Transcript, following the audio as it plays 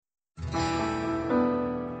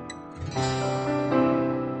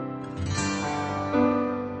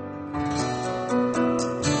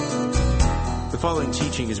following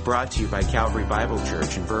teaching is brought to you by Calvary Bible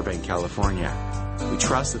Church in Burbank, California. We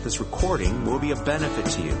trust that this recording will be a benefit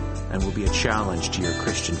to you and will be a challenge to your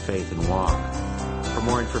Christian faith and walk. For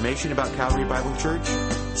more information about Calvary Bible Church,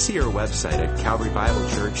 see our website at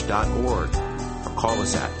calvarybiblechurch.org or call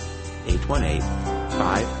us at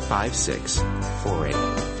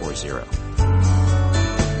 818-556-4840.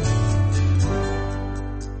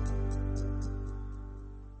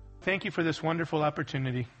 Thank you for this wonderful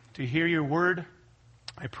opportunity to hear your word.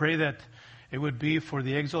 I pray that it would be for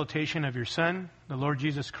the exaltation of your Son, the Lord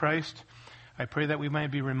Jesus Christ. I pray that we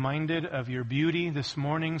might be reminded of your beauty this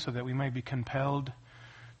morning so that we might be compelled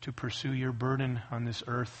to pursue your burden on this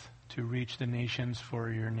earth to reach the nations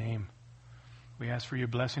for your name. We ask for your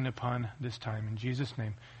blessing upon this time. In Jesus'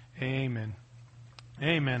 name, amen.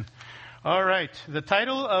 Amen. All right. The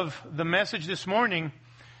title of the message this morning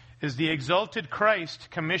is The Exalted Christ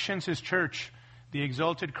Commissions His Church. The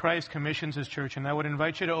Exalted Christ commissions His church. And I would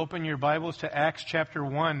invite you to open your Bibles to Acts chapter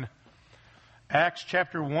 1. Acts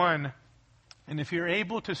chapter 1. And if you're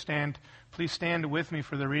able to stand, please stand with me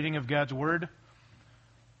for the reading of God's Word. I'm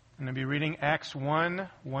going to be reading Acts 1,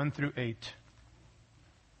 1 through 8.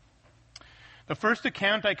 The first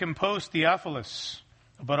account I composed, Theophilus,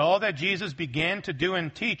 about all that Jesus began to do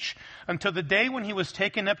and teach until the day when he was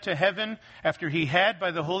taken up to heaven, after he had,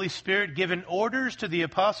 by the Holy Spirit, given orders to the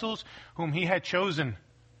apostles whom he had chosen.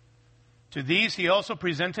 To these he also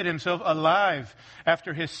presented himself alive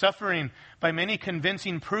after his suffering by many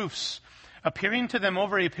convincing proofs, appearing to them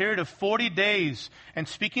over a period of 40 days and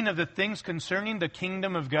speaking of the things concerning the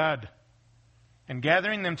kingdom of God. And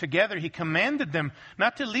gathering them together, he commanded them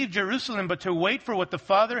not to leave Jerusalem, but to wait for what the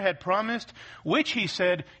Father had promised, which, he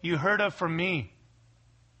said, you heard of from me.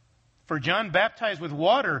 For John baptized with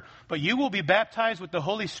water, but you will be baptized with the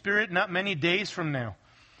Holy Spirit not many days from now.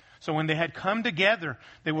 So when they had come together,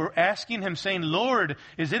 they were asking him, saying, Lord,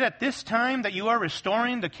 is it at this time that you are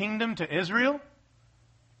restoring the kingdom to Israel?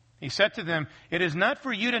 He said to them, it is not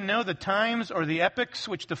for you to know the times or the epochs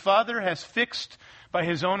which the Father has fixed by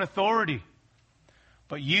his own authority.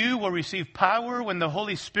 But you will receive power when the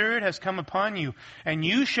Holy Spirit has come upon you, and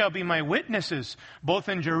you shall be my witnesses, both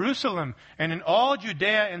in Jerusalem and in all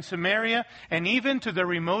Judea and Samaria, and even to the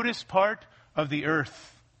remotest part of the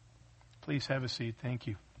earth. Please have a seat. Thank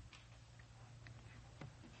you.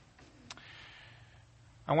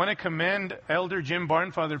 I want to commend Elder Jim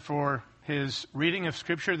Barnfather for his reading of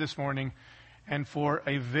Scripture this morning and for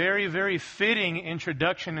a very, very fitting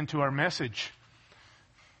introduction into our message.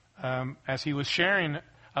 As he was sharing,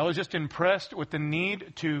 I was just impressed with the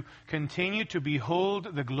need to continue to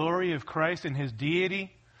behold the glory of Christ in his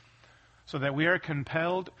deity so that we are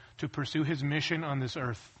compelled to pursue his mission on this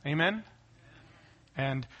earth. Amen?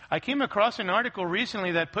 And I came across an article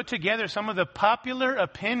recently that put together some of the popular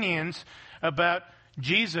opinions about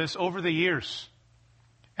Jesus over the years.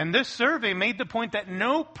 And this survey made the point that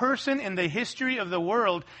no person in the history of the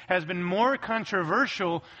world has been more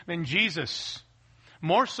controversial than Jesus.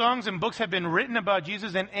 More songs and books have been written about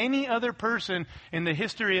Jesus than any other person in the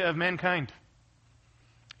history of mankind.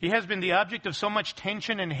 He has been the object of so much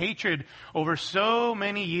tension and hatred over so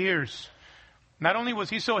many years. Not only was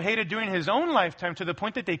he so hated during his own lifetime to the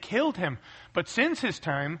point that they killed him, but since his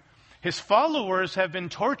time, his followers have been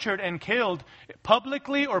tortured and killed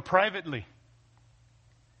publicly or privately.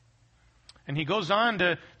 And he goes on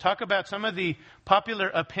to talk about some of the popular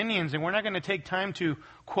opinions, and we're not going to take time to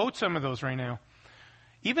quote some of those right now.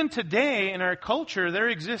 Even today in our culture, there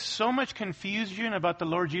exists so much confusion about the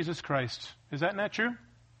Lord Jesus Christ. Is that not true?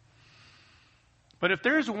 But if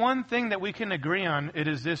there's one thing that we can agree on, it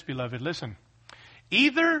is this, beloved. Listen.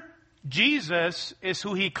 Either Jesus is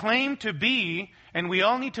who he claimed to be, and we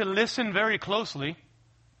all need to listen very closely,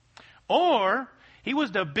 or he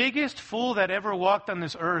was the biggest fool that ever walked on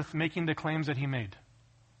this earth making the claims that he made.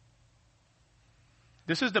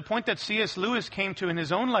 This is the point that C.S. Lewis came to in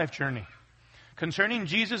his own life journey. Concerning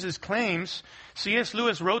Jesus' claims, C.S.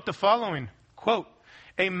 Lewis wrote the following, quote,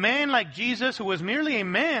 a man like Jesus who was merely a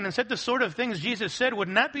man and said the sort of things Jesus said would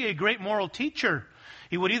not be a great moral teacher.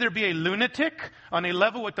 He would either be a lunatic on a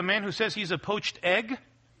level with the man who says he's a poached egg,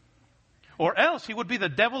 or else he would be the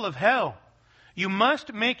devil of hell. You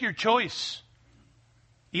must make your choice.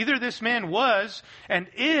 Either this man was and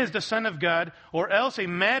is the Son of God, or else a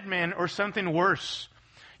madman or something worse.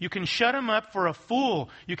 You can shut him up for a fool.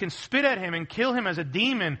 You can spit at him and kill him as a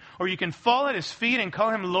demon, or you can fall at his feet and call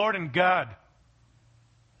him Lord and God.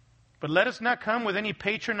 But let us not come with any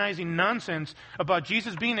patronizing nonsense about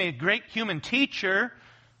Jesus being a great human teacher.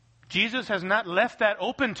 Jesus has not left that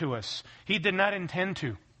open to us. He did not intend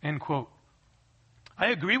to, end quote. I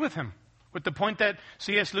agree with him, with the point that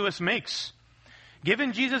C.S. Lewis makes.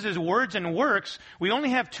 Given Jesus' words and works, we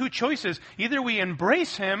only have two choices. Either we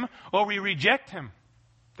embrace him or we reject him.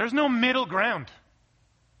 There's no middle ground.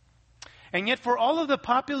 And yet for all of the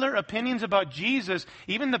popular opinions about Jesus,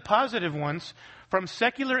 even the positive ones, from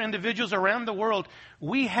secular individuals around the world,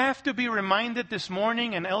 we have to be reminded this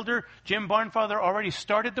morning, and Elder Jim Barnfather already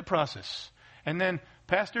started the process. And then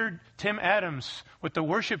Pastor Tim Adams with the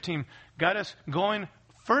worship team got us going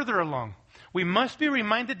further along. We must be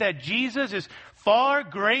reminded that Jesus is far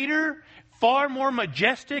greater, far more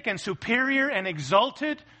majestic and superior and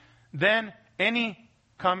exalted than any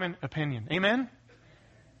common opinion. Amen?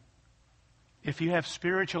 If you have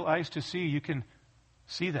spiritual eyes to see, you can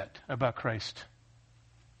see that about Christ.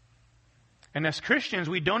 And as Christians,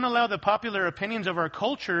 we don't allow the popular opinions of our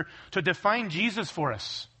culture to define Jesus for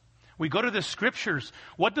us. We go to the Scriptures.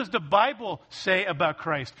 What does the Bible say about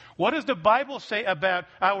Christ? What does the Bible say about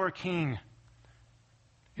our King?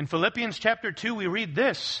 In Philippians chapter 2, we read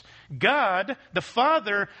this: God, the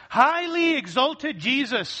Father, highly exalted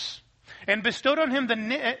Jesus and bestowed on him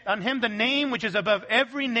the name which is above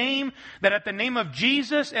every name, that at the name of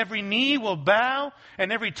Jesus every knee will bow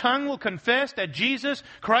and every tongue will confess that Jesus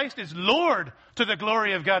Christ is Lord, to the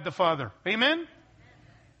glory of God the Father. Amen?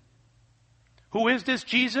 Who is this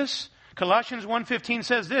Jesus? Colossians 1:15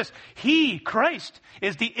 says this: He, Christ,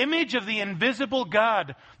 is the image of the invisible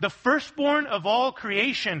God, the firstborn of all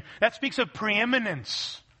creation. That speaks of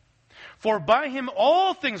preeminence. For by him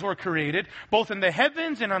all things were created, both in the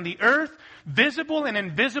heavens and on the earth, visible and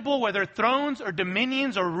invisible, whether thrones or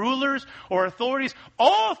dominions or rulers or authorities.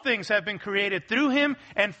 All things have been created through him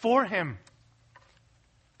and for him.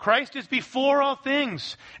 Christ is before all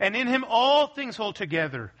things, and in him all things hold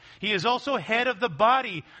together. He is also head of the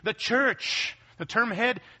body, the church. The term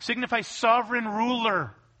head signifies sovereign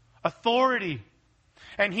ruler, authority.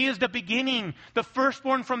 And he is the beginning, the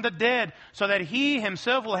firstborn from the dead, so that he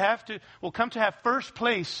himself will come to have first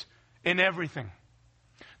place in everything.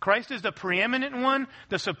 Christ is the preeminent one,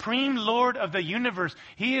 the supreme Lord of the universe.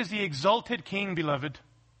 He is the exalted King, beloved.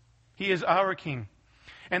 He is our King.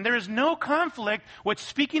 And there is no conflict with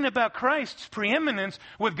speaking about Christ's preeminence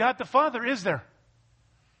with God the Father, is there?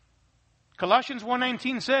 Colossians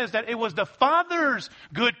 1:19 says that it was the Father's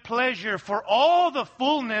good pleasure for all the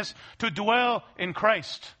fullness to dwell in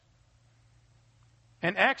Christ.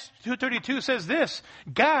 And Acts 2:32 says this: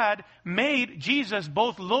 God made Jesus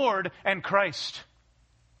both Lord and Christ.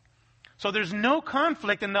 So there's no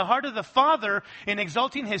conflict in the heart of the Father in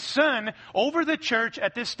exalting his Son over the church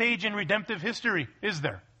at this stage in redemptive history, is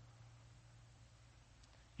there?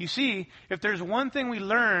 You see, if there's one thing we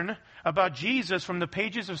learn about Jesus from the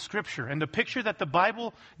pages of Scripture and the picture that the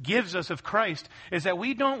Bible gives us of Christ, is that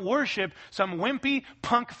we don't worship some wimpy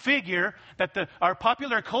punk figure that our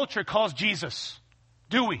popular culture calls Jesus.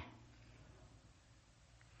 Do we?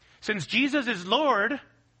 Since Jesus is Lord,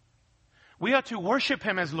 we ought to worship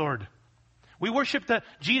him as Lord. We worship the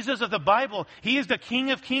Jesus of the Bible. He is the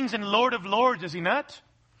King of kings and Lord of lords, is he not?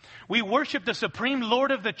 We worship the supreme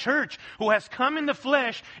Lord of the church, who has come in the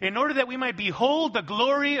flesh in order that we might behold the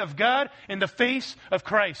glory of God in the face of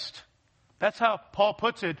Christ. That's how Paul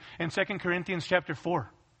puts it in 2 Corinthians chapter 4.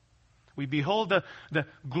 We behold the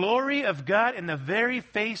glory of God in the very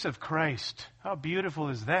face of Christ. How beautiful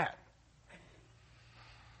is that?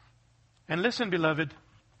 And listen, beloved,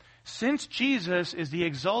 since Jesus is the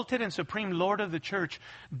exalted and supreme Lord of the church,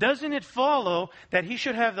 doesn't it follow that he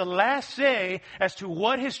should have the last say as to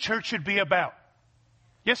what his church should be about?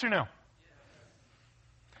 Yes or no?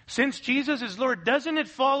 Since Jesus is Lord, doesn't it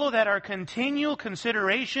follow that our continual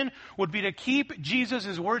consideration would be to keep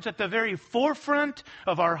Jesus' words at the very forefront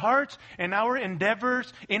of our hearts and our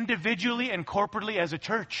endeavors individually and corporately as a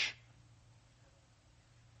church?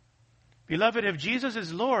 Beloved, if Jesus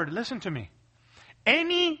is Lord, listen to me.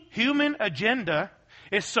 Any human agenda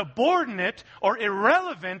is subordinate or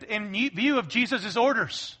irrelevant in view of Jesus'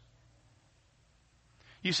 orders.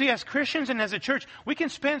 You see, as Christians and as a church, we can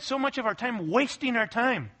spend so much of our time wasting our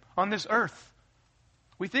time on this earth.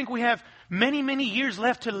 We think we have many, many years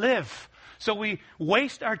left to live, so we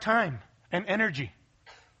waste our time and energy.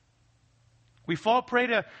 We fall prey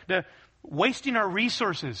to wasting our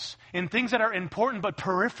resources in things that are important but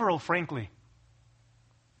peripheral, frankly.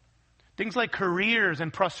 Things like careers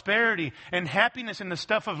and prosperity and happiness in the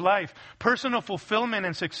stuff of life, personal fulfillment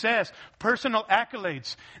and success, personal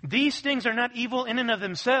accolades. These things are not evil in and of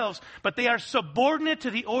themselves, but they are subordinate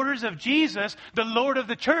to the orders of Jesus, the Lord of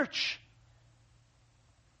the church.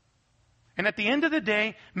 And at the end of the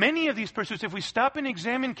day, many of these pursuits, if we stop and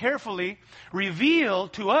examine carefully, reveal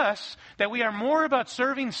to us that we are more about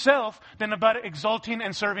serving self than about exalting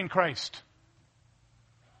and serving Christ.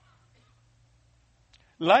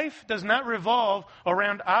 Life does not revolve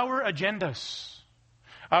around our agendas,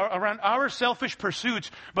 around our selfish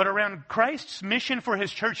pursuits, but around Christ's mission for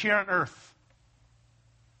His church here on earth.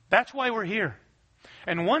 That's why we're here.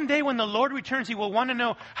 And one day when the Lord returns, He will want to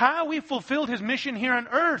know how we fulfilled His mission here on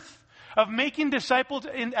earth of making disciples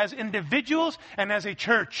as individuals and as a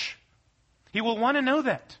church. He will want to know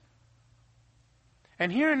that.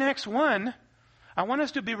 And here in Acts 1, I want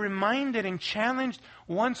us to be reminded and challenged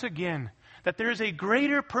once again that there is a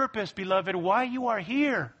greater purpose, beloved, why you are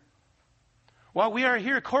here. Why we are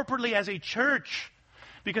here corporately as a church.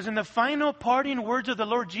 Because in the final parting words of the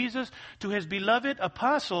Lord Jesus to His beloved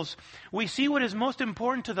apostles, we see what is most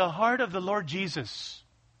important to the heart of the Lord Jesus.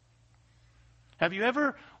 Have you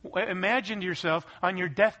ever imagined yourself on your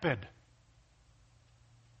deathbed?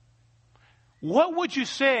 What would you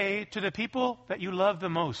say to the people that you love the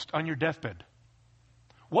most on your deathbed?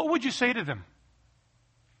 What would you say to them?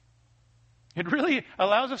 It really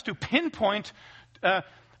allows us to pinpoint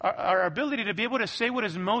our ability to be able to say what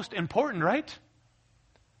is most important, right?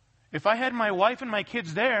 If I had my wife and my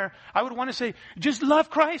kids there, I would want to say, just love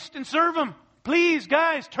Christ and serve Him. Please,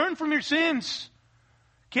 guys, turn from your sins.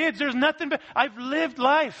 Kids, there's nothing better. I've lived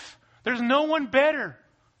life. There's no one better.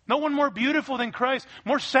 No one more beautiful than Christ,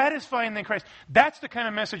 more satisfying than Christ. That's the kind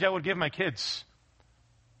of message I would give my kids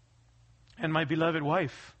and my beloved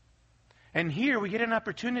wife. And here we get an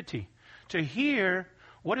opportunity to hear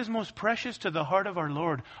what is most precious to the heart of our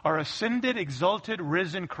Lord, our ascended, exalted,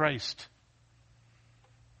 risen Christ.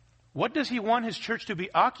 What does He want His church to be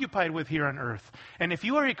occupied with here on earth? And if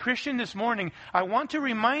you are a Christian this morning, I want to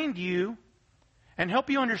remind you and help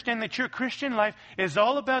you understand that your Christian life is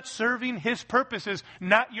all about serving His purposes,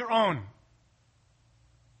 not your own.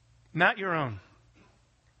 Not your own.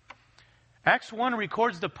 Acts 1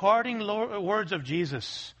 records the parting words of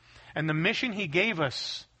Jesus and the mission He gave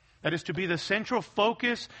us, that is to be the central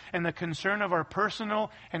focus and the concern of our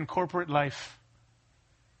personal and corporate life.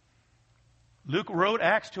 Luke wrote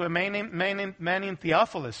Acts to a man named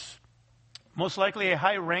Theophilus, most likely a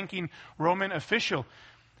high-ranking Roman official.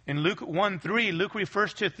 In Luke 1:3, Luke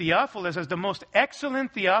refers to Theophilus as the most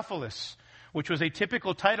excellent Theophilus, which was a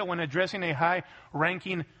typical title when addressing a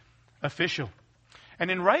high-ranking official.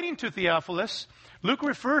 And in writing to Theophilus, Luke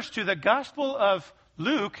refers to the Gospel of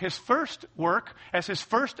Luke, his first work, as his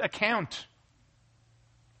first account.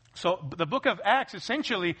 So the book of Acts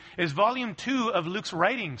essentially is volume 2 of Luke's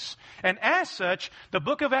writings. And as such, the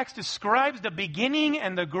book of Acts describes the beginning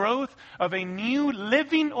and the growth of a new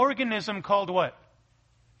living organism called what?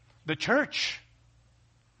 The church.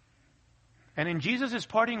 And in Jesus'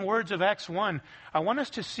 parting words of Acts 1, I want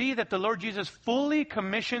us to see that the Lord Jesus fully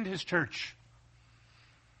commissioned His church.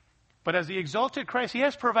 But as the exalted Christ, He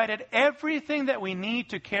has provided everything that we need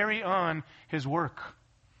to carry on His work.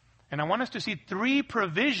 And I want us to see 3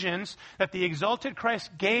 provisions that the exalted Christ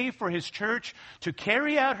gave for His church to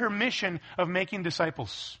carry out her mission of making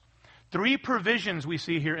disciples. 3 provisions we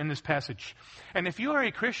see here in this passage. And if you are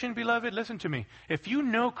a Christian, beloved, listen to me. If you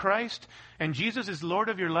know Christ and Jesus is Lord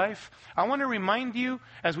of your life, I want to remind you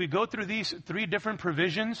as we go through these 3 different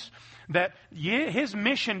provisions that His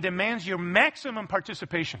mission demands your maximum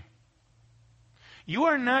participation. You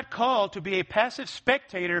are not called to be a passive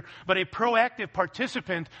spectator, but a proactive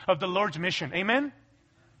participant of the Lord's mission. Amen?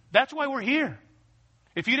 That's why we're here.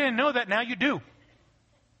 If you didn't know that, now you do.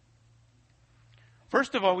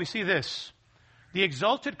 First of all, we see this. The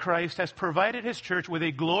exalted Christ has provided His church with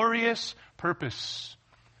a glorious purpose.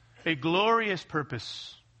 A glorious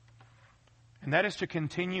purpose. And that is to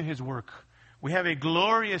continue His work. We have a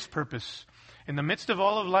glorious purpose. In the midst of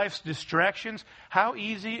all of life's distractions, how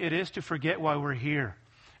easy it is to forget why we're here.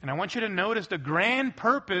 And I want you to notice the grand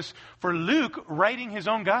purpose for Luke writing his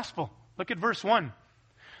own gospel. Look at verse 1.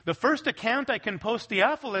 The first account I composed,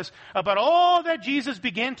 Theophilus, about all that Jesus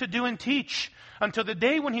began to do and teach until the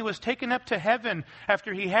day when He was taken up to heaven,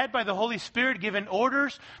 after He had by the Holy Spirit given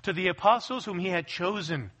orders to the apostles whom He had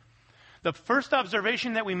chosen. The first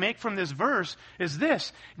observation that we make from this verse is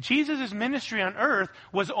this: Jesus' ministry on earth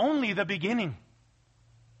was only the beginning.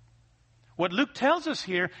 What Luke tells us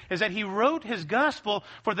here is that he wrote his gospel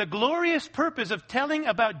for the glorious purpose of telling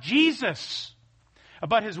about Jesus,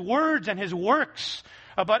 about His words and His works,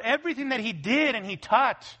 about everything that He did and He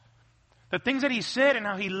taught, the things that He said and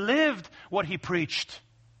how He lived what He preached.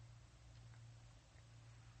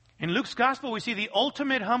 In Luke's gospel, we see the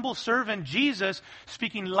ultimate humble servant, Jesus,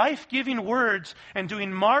 speaking life-giving words and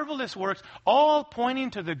doing marvelous works, all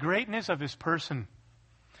pointing to the greatness of His person.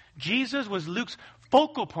 Jesus was Luke's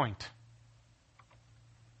focal point.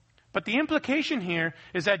 But the implication here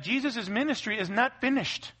is that Jesus' ministry is not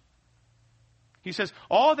finished. He says,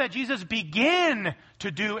 all that Jesus began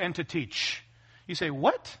to do and to teach. You say,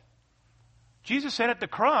 what? Jesus said at the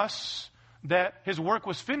cross that his work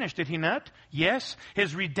was finished, did he not? Yes,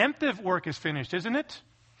 his redemptive work is finished, isn't it?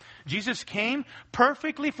 Jesus came,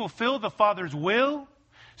 perfectly fulfilled the Father's will,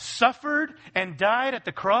 suffered and died at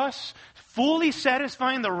the cross, fully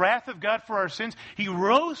satisfying the wrath of God for our sins. He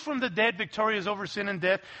rose from the dead, victorious over sin and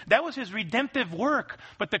death. That was his redemptive work.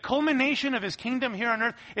 But the culmination of his kingdom here on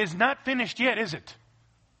earth is not finished yet, is it?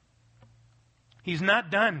 He's not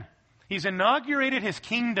done. He's inaugurated his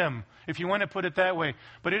kingdom, if you want to put it that way.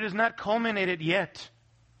 But it is not culminated yet.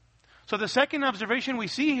 So the second observation we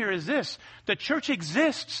see here is this. The church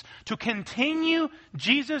exists to continue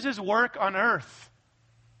Jesus' work on earth.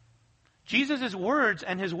 Jesus' words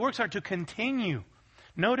and his works are to continue.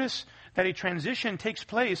 Notice that a transition takes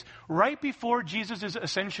place right before Jesus'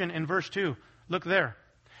 ascension in verse 2. Look there.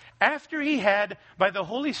 After he had, by the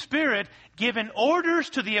Holy Spirit, given orders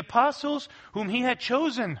to the apostles whom he had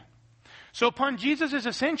chosen. So upon Jesus'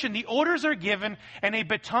 ascension, the orders are given, and a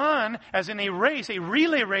baton, as in a race, a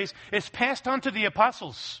relay race, is passed on to the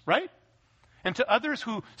apostles, right? And to others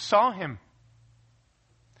who saw him.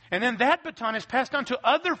 And then that baton is passed on to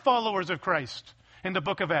other followers of Christ in the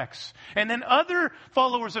book of Acts. And then other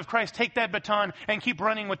followers of Christ take that baton and keep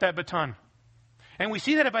running with that baton. And we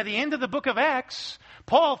see that by the end of the book of Acts,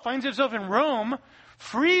 Paul finds himself in Rome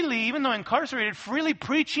freely, even though incarcerated, freely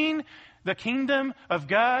preaching the kingdom of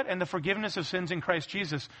God and the forgiveness of sins in Christ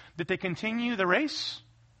Jesus. Did they continue the race?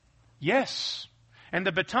 Yes. And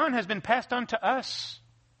the baton has been passed on to us.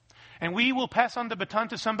 And we will pass on the baton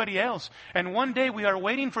to somebody else. And one day we are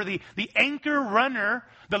waiting for the anchor runner,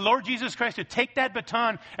 the Lord Jesus Christ, to take that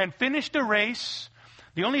baton and finish the race.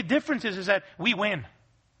 The only difference is that we win.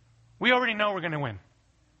 We already know we're going to win.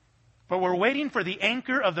 But we're waiting for the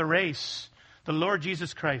anchor of the race, the Lord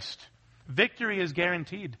Jesus Christ. Victory is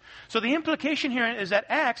guaranteed. So the implication here is that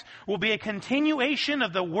Acts will be a continuation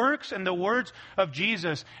of the works and the words of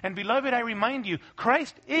Jesus. And beloved, I remind you,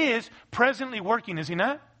 Christ is presently working, is he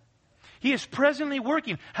not? He is presently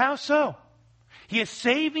working. How so? He is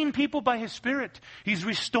saving people by his Spirit. He's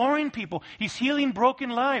restoring people. He's healing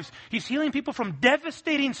broken lives. He's healing people from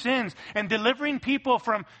devastating sins and delivering people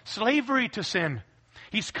from slavery to sin.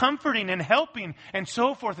 He's comforting and helping and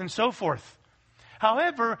so forth and so forth.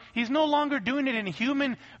 However, he's no longer doing it in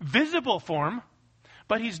human visible form,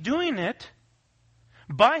 but he's doing it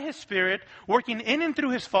by his Spirit, working in and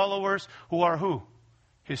through his followers who are who?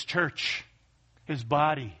 His church, his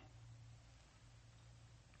body.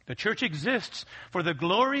 The church exists for the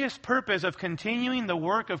glorious purpose of continuing the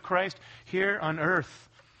work of Christ here on earth.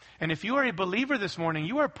 And if you are a believer this morning,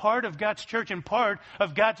 you are part of God's church and part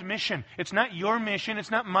of God's mission. It's not your mission,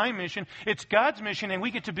 it's not my mission, it's God's mission, and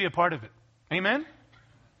we get to be a part of it. Amen?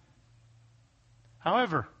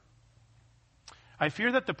 However, I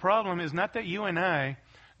fear that the problem is not that you and I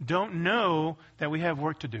don't know that we have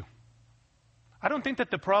work to do. I don't think that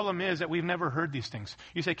the problem is that we've never heard these things.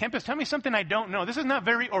 You say, Kempis, tell me something I don't know. This is not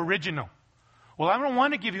very original. Well, I don't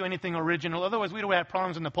want to give you anything original. Otherwise, we would have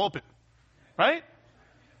problems in the pulpit. Right?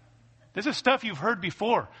 This is stuff you've heard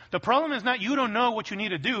before. The problem is not you don't know what you need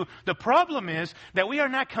to do. The problem is that we are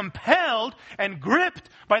not compelled and gripped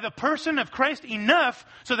by the person of Christ enough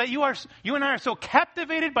so that you and I are so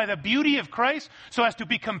captivated by the beauty of Christ so as to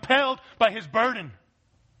be compelled by his burden.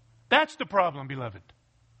 That's the problem, beloved.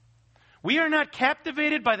 We are not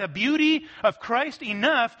captivated by the beauty of Christ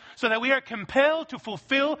enough so that we are compelled to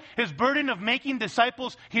fulfill his burden of making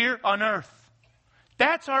disciples here on earth.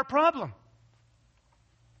 That's our problem.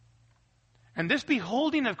 And this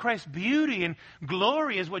beholding of Christ's beauty and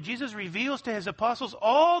glory is what Jesus reveals to his apostles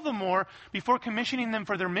all the more before commissioning them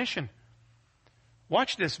for their mission.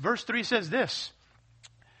 Watch this. Verse 3 says this.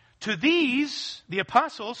 To these, the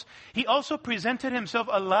apostles, he also presented himself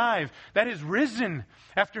alive, that is, risen,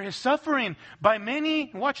 after his suffering by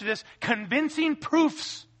many, watch this, convincing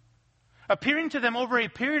proofs, appearing to them over a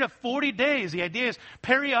period of 40 days. The idea is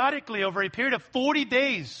periodically over a period of 40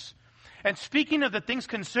 days. And speaking of the things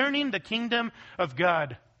concerning the kingdom of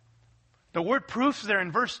God. The word proofs there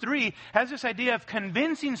in verse 3 has this idea of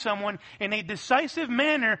convincing someone in a decisive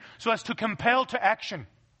manner so as to compel to action.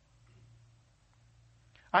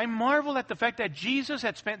 I marvel at the fact that Jesus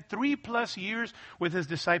had spent 3+ years with his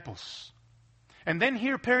disciples. And then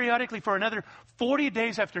here periodically for another 40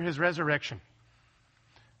 days after his resurrection.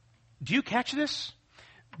 Do you catch this?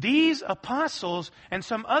 These apostles and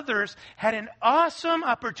some others had an awesome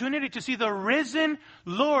opportunity to see the risen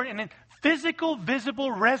Lord in a physical, visible,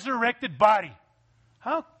 resurrected body.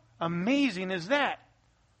 How amazing is that?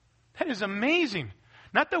 That is amazing.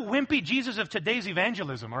 Not the wimpy Jesus of today's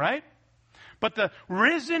evangelism, all right? but the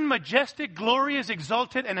risen, majestic, glorious,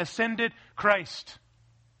 exalted, and ascended Christ.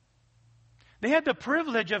 They had the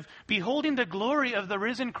privilege of beholding the glory of the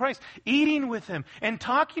risen Christ, eating with him and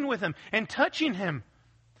talking with him and touching him.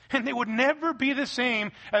 And they would never be the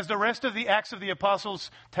same as the rest of the Acts of the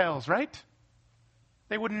Apostles tells, right?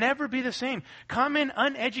 They would never be the same. Common,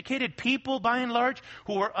 uneducated people, by and large,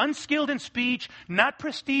 who were unskilled in speech, not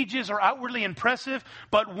prestigious or outwardly impressive.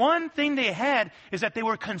 But one thing they had is that they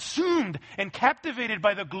were consumed and captivated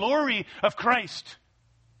by the glory of Christ.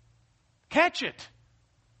 Catch it.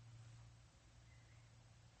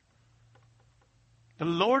 The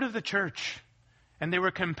Lord of the church. And they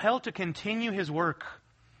were compelled to continue his work.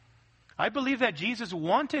 I believe that Jesus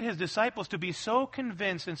wanted his disciples to be so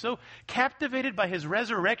convinced and so captivated by his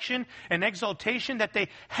resurrection and exaltation that they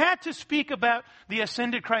had to speak about the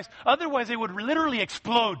ascended Christ. Otherwise, they would literally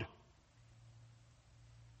explode.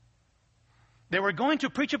 They were going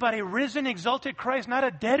to preach about a risen, exalted Christ, not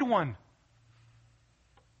a dead one.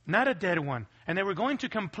 Not a dead one. And they were going to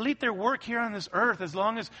complete their work here on this earth as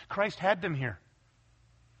long as Christ had them here.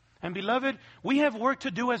 And beloved, we have work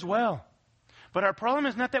to do as well. But our problem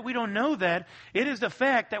is not that we don't know that. It is the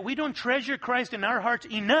fact that we don't treasure Christ in our hearts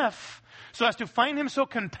enough so as to find him so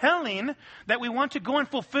compelling that we want to go and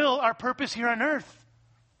fulfill our purpose here on earth.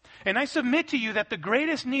 And I submit to you that the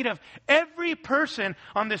greatest need of every person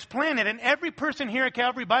on this planet and every person here at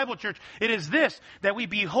Calvary Bible Church, it is this, that we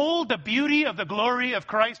behold the beauty of the glory of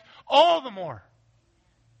Christ all the more.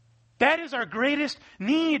 That is our greatest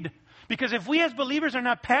need. Because if we as believers are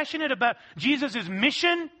not passionate about Jesus'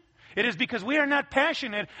 mission, it is because we are not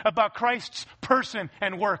passionate about Christ's person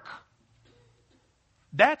and work.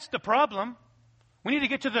 That's the problem. We need to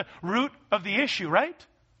get to the root of the issue, right?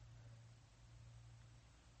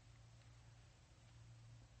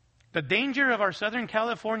 The danger of our Southern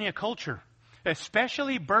California culture,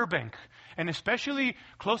 especially Burbank, and especially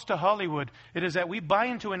close to Hollywood, it is that we buy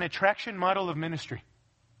into an attraction model of ministry.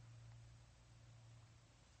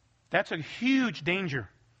 That's a huge danger.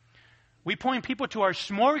 We point people to our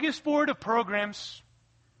smorgasbord of programs,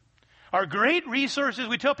 our great resources.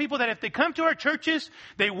 We tell people that if they come to our churches,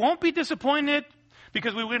 they won't be disappointed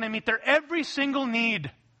because we're going to meet their every single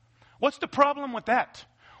need. What's the problem with that?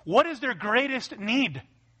 What is their greatest need?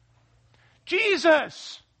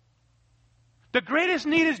 Jesus. The greatest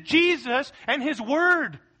need is Jesus and his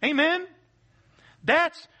word. Amen?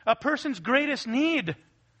 That's a person's greatest need.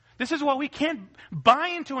 This is why we can't buy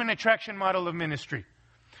into an attraction model of ministry.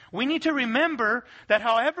 We need to remember that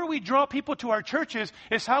however we draw people to our churches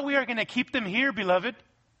is how we are going to keep them here, beloved.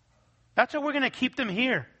 That's how we're going to keep them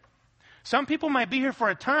here. Some people might be here for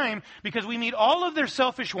a time because we meet all of their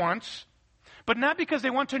selfish wants, but not because they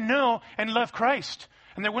want to know and love Christ.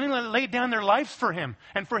 And they're willing to lay down their lives for him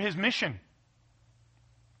and for his mission.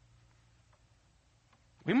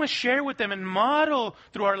 We must share with them and model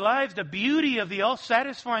through our lives the beauty of the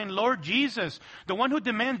all-satisfying Lord Jesus, the one who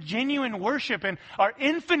demands genuine worship and our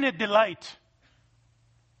infinite delight.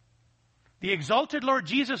 The exalted Lord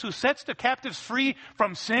Jesus who sets the captives free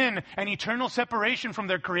from sin and eternal separation from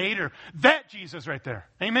their Creator. That Jesus right there.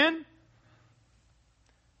 Amen?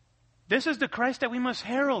 This is the Christ that we must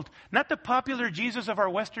herald, not the popular Jesus of our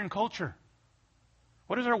Western culture.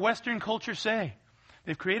 What does our Western culture say?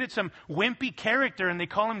 They've created some wimpy character and they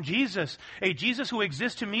call him Jesus. A Jesus who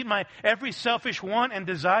exists to meet my every selfish want and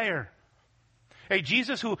desire. A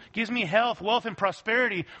Jesus who gives me health, wealth, and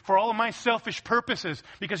prosperity for all of my selfish purposes.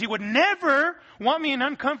 Because he would never want me in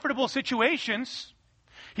uncomfortable situations.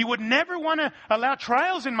 He would never want to allow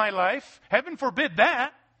trials in my life. Heaven forbid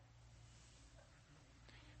that.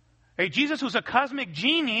 A Jesus who's a cosmic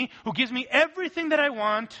genie who gives me everything that I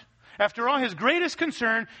want. After all, his greatest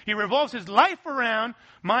concern, he revolves his life around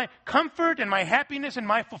my comfort and my happiness and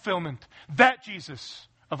my fulfillment. That Jesus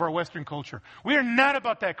of our Western culture. We are not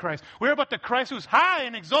about that Christ. We're about the Christ who's high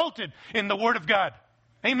and exalted in the Word of God.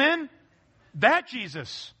 Amen? That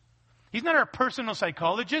Jesus. He's not our personal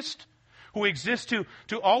psychologist who exists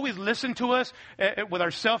to always listen to us with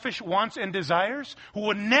our selfish wants and desires, who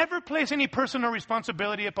would never place any personal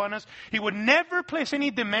responsibility upon us. He would never place any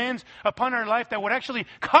demands upon our life that would actually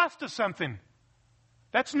cost us something.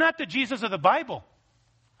 That's not the Jesus of the Bible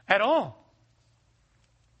at all.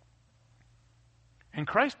 And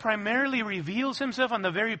Christ primarily reveals himself on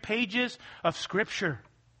the very pages of Scripture.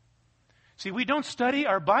 See, we don't study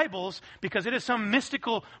our Bibles because it is some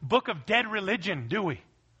mystical book of dead religion, do we?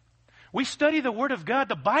 We study the Word of God,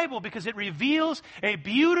 the Bible, because it reveals a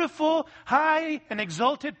beautiful, high, and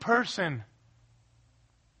exalted person.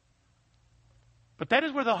 But that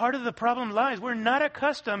is where the heart of the problem lies. We're not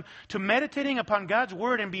accustomed to meditating upon God's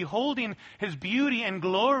Word and beholding His beauty and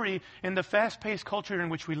glory in the fast-paced culture in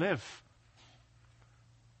which we live.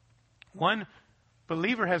 One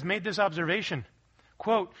believer has made this observation.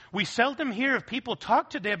 Quote, "We seldom hear of people talk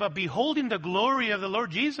today about beholding the glory of the Lord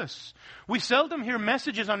Jesus. We seldom hear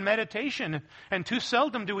messages on meditation, and too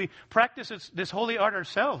seldom do we practice this holy art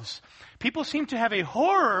ourselves. People seem to have a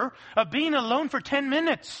horror of being alone for 10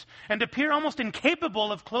 minutes and appear almost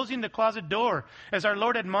incapable of closing the closet door, as our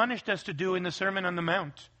Lord admonished us to do in the Sermon on the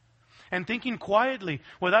Mount, and thinking quietly,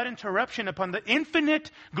 without interruption, upon the infinite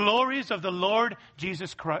glories of the Lord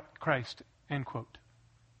Jesus Christ." End quote.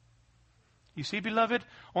 You see, beloved,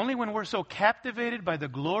 only when we're so captivated by the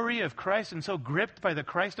glory of Christ and so gripped by the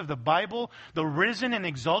Christ of the Bible, the risen and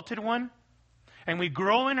exalted one, and we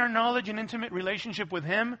grow in our knowledge and intimate relationship with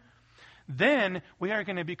Him, then we are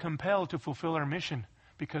going to be compelled to fulfill our mission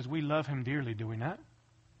because we love Him dearly, do we not?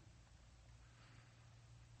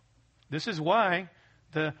 This is why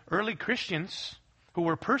the early Christians who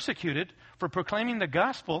were persecuted for proclaiming the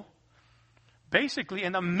gospel, basically,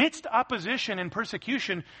 in the midst of opposition and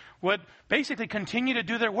persecution, would basically continue to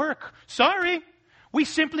do their work. Sorry, we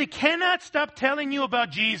simply cannot stop telling you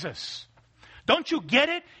about Jesus. Don't you get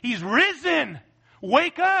it? He's risen.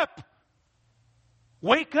 Wake up.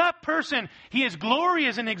 Wake up, person. He is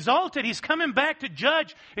glorious and exalted. He's coming back to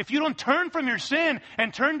judge. If you don't turn from your sin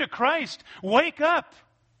and turn to Christ, wake up.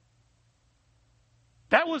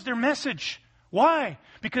 That was their message. Why?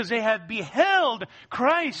 Because they had beheld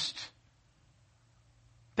Christ.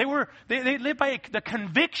 They lived by the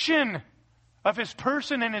conviction of His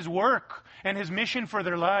person and His work and His mission for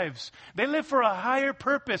their lives. They live for a higher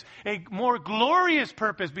purpose, a more glorious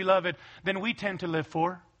purpose, beloved, than we tend to live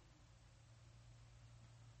for.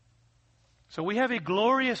 So we have a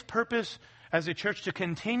glorious purpose as a church to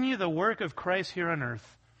continue the work of Christ here on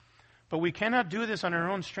earth. But we cannot do this on our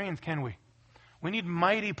own strength, can we? We need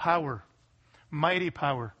mighty power. Mighty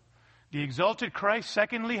power. The exalted Christ,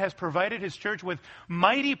 secondly, has provided His church with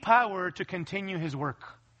mighty power to continue His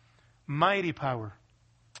work. Mighty power.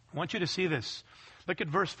 I want you to see this. Look at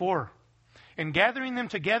verse 4. "In gathering them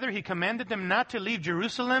together, He commanded them not to leave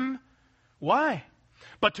Jerusalem." Why?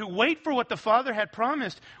 "But to wait for what the Father had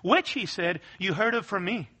promised, which," He said, "you heard of from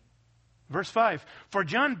me." Verse 5. "For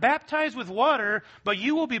John baptized with water, but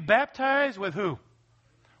you will be baptized with" who?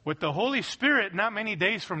 "With the Holy Spirit not many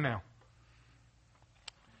days from now."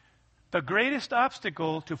 The greatest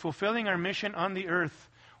obstacle to fulfilling our mission on the earth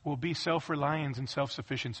will be self-reliance and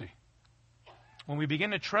self-sufficiency. When we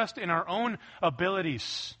begin to trust in our own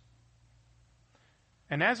abilities.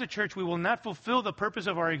 And as a church, we will not fulfill the purpose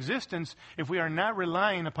of our existence if we are not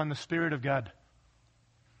relying upon the Spirit of God.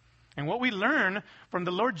 And what we learn from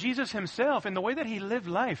the Lord Jesus Himself and the way that He lived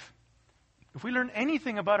life, if we learn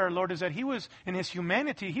anything about our Lord, is that He was, in His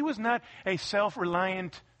humanity, He was not a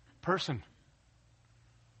self-reliant person.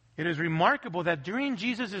 It is remarkable that during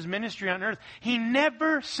Jesus' ministry on earth, He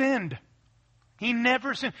never sinned. He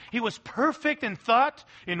never sinned. He was perfect in thought,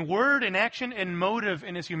 in word, in action, in motive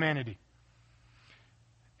in His humanity.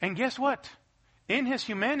 And guess what? In His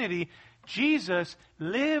humanity, Jesus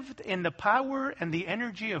lived in the power and the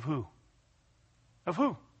energy of who? Of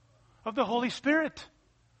who? Of the Holy Spirit.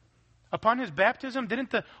 Upon His baptism,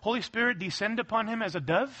 didn't the Holy Spirit descend upon Him as a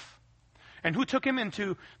dove? And who took Him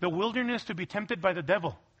into the wilderness to be tempted by the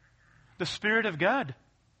devil? The Spirit of God.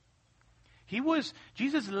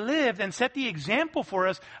 Jesus lived and set the example for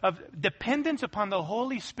us of dependence upon the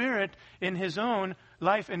Holy Spirit in His own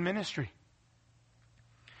life and ministry.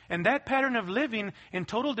 And that pattern of living in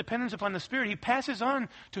total dependence upon the Spirit, He passes on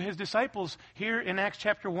to His disciples here in Acts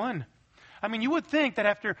chapter 1. I mean, you would think that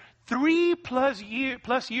after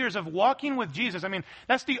 3+ years of walking with Jesus, I mean,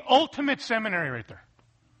 that's the ultimate seminary right there.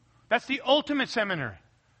 That's the ultimate seminary.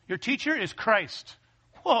 Your teacher is Christ.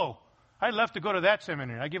 Whoa. I'd love to go to that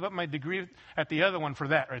seminary. I give up my degree at the other one for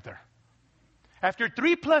that right there. After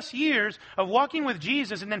 3+ years of walking with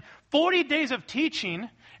Jesus and then 40 days of teaching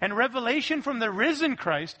and revelation from the risen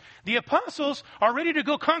Christ, the apostles are ready to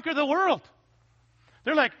go conquer the world.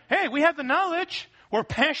 They're like, hey, we have the knowledge. We're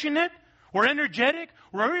passionate. We're energetic.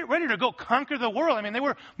 We're ready to go conquer the world. I mean, they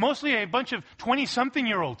were mostly a bunch of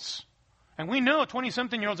 20-something-year-olds. And we know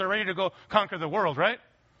 20-something-year-olds are ready to go conquer the world, right?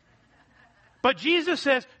 But Jesus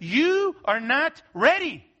says, you are not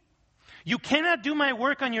ready. You cannot do my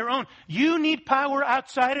work on your own. You need power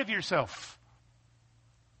outside of yourself.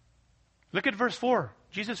 Look at verse 4.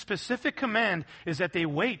 Jesus' specific command is that they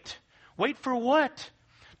wait. Wait for what?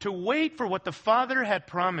 To wait for what the Father had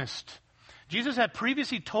promised. Jesus had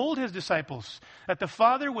previously told his disciples that the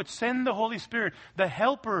Father would send the Holy Spirit, the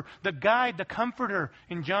helper, the guide, the comforter,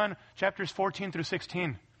 in John chapters 14 through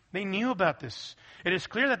 16. They knew about this. It is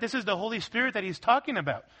clear that this is the Holy Spirit that he's talking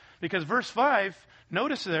about. Because verse 5,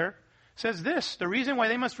 notice there, says this: the reason why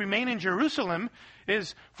they must remain in Jerusalem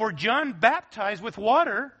is, for John baptized with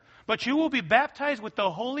water, but you will be baptized with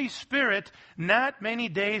the Holy Spirit not many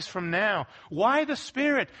days from now. Why the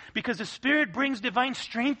Spirit? Because the Spirit brings divine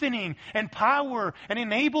strengthening and power and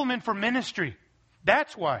enablement for ministry.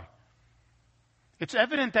 That's why. It's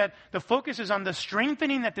evident that the focus is on the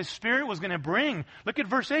strengthening that the Spirit was going to bring. Look at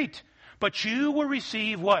verse 8. But you will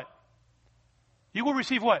receive what? You will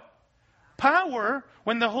receive what? Power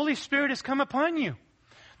when the Holy Spirit has come upon you.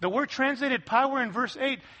 The word translated power in verse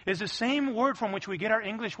 8 is the same word from which we get our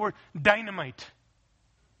English word dynamite.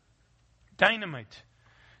 Dynamite.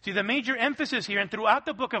 See, the major emphasis here and throughout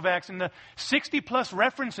the book of Acts and the 60 plus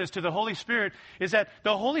references to the Holy Spirit is that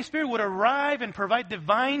the Holy Spirit would arrive and provide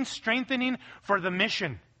divine strengthening for the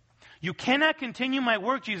mission. You cannot continue my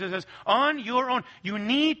work, Jesus says, on your own. You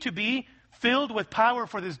need to be filled with power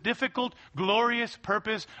for this difficult, glorious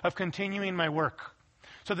purpose of continuing my work.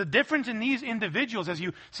 So the difference in these individuals, as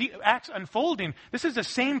you see Acts unfolding, this is the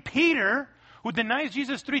same Peter who denies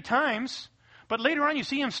Jesus 3 times, but later on you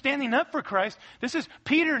see him standing up for Christ. This is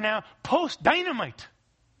Peter now post-dynamite.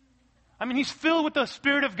 I mean, he's filled with the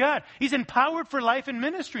Spirit of God. He's empowered for life and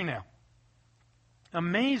ministry now.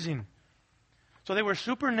 Amazing. So they were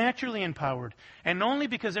supernaturally empowered. And only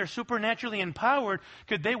because they're supernaturally empowered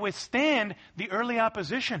could they withstand the early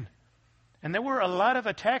opposition. And there were a lot of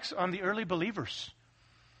attacks on the early believers.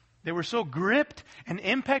 They were so gripped and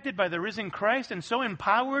impacted by the risen Christ and so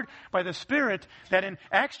empowered by the Spirit that in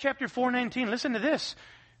Acts chapter 4:19, listen to this.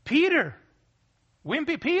 Peter,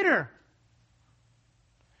 wimpy Peter,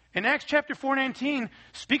 in Acts chapter 4:19,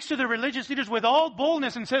 speaks to the religious leaders with all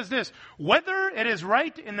boldness and says this: whether it is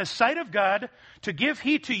right in the sight of God to give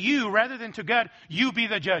heed to you rather than to God, you be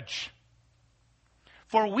the judge.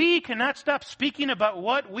 For we cannot stop speaking about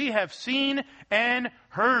what we have seen and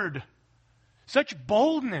heard. Such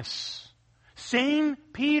boldness. Same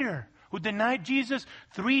Peter who denied Jesus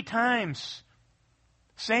 3 times.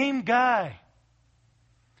 Same guy.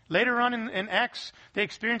 Later on in Acts, they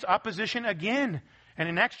experience opposition again. And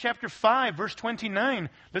in Acts chapter 5, verse 29,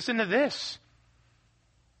 listen to this.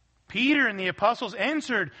 Peter and the apostles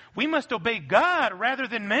answered, we must obey God rather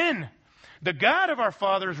than men. The God of our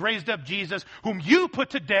fathers raised up Jesus, whom you put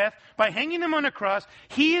to death by hanging him on a cross.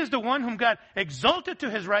 He is the one whom God exalted to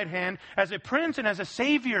his right hand as a prince and as a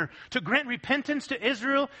savior to grant repentance to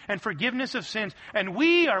Israel and forgiveness of sins. And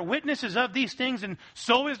we are witnesses of these things, and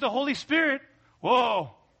so is the Holy Spirit.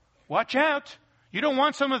 Whoa, watch out. You don't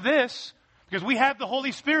want some of this, because we have the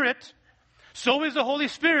Holy Spirit. So is the Holy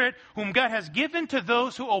Spirit, whom God has given to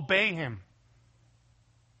those who obey him.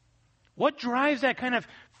 What drives that kind of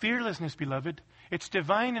fearlessness, beloved? It's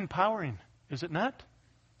divine empowering, is it not?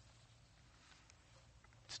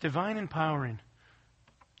 It's divine empowering.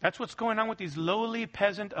 That's what's going on with these lowly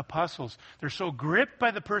peasant apostles. They're so gripped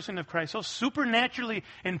by the person of Christ, so supernaturally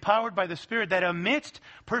empowered by the Spirit, that amidst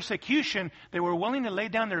persecution, they were willing to lay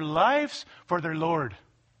down their lives for their Lord.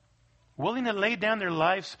 Willing to lay down their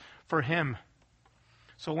lives for him.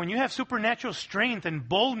 So when you have supernatural strength and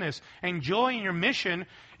boldness and joy in your mission,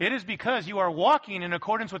 it is because you are walking in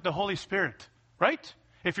accordance with the Holy Spirit, right?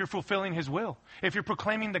 If you're fulfilling his will, if you're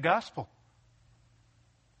proclaiming the gospel.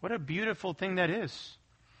 What a beautiful thing that is.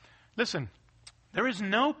 Listen, there is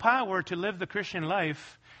no power to live the Christian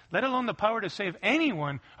life, let alone the power to save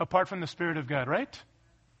anyone apart from the Spirit of God, right?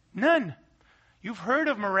 None. You've heard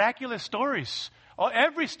of miraculous stories.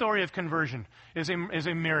 Every story of conversion is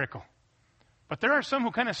a miracle. But there are some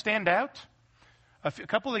who kind of stand out. A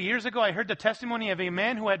couple of years ago, I heard the testimony of a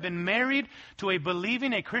man who had been married to a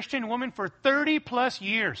believing, a Christian woman for 30 plus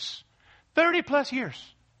years. 30 plus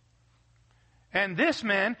years. And this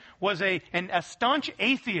man was a staunch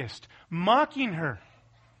atheist, mocking her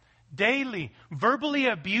daily, verbally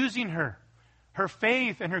abusing her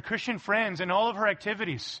faith and her Christian friends and all of her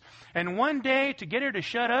activities. And one day, to get her to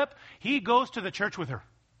shut up, he goes to the church with her.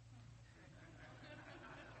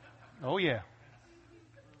 Oh yeah.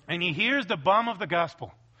 And he hears the bomb of the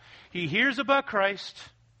gospel. He hears about Christ.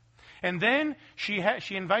 And then she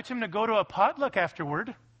invites him to go to a potluck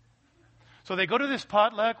afterward. So they go to this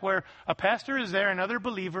potluck where a pastor is there and other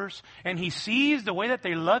believers, and he sees the way that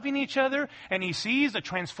they're loving each other, and he sees the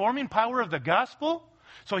transforming power of the gospel.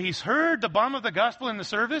 So he's heard the bomb of the gospel in the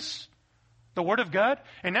service, the Word of God,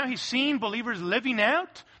 and now he's seen believers living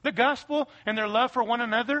out the gospel and their love for one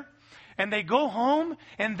another. And they go home,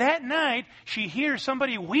 and that night she hears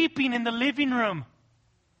somebody weeping in the living room.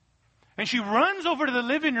 And she runs over to the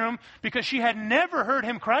living room because she had never heard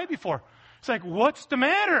him cry before. It's like, what's the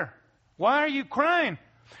matter? Why are you crying?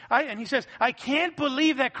 And he says, I can't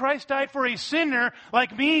believe that Christ died for a sinner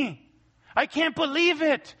like me. I can't believe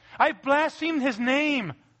it. I've blasphemed his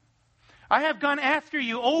name. I have gone after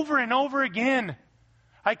you over and over again.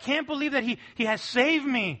 I can't believe that he has saved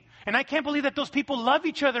me. And I can't believe that those people love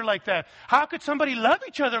each other like that. How could somebody love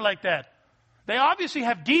each other like that? They obviously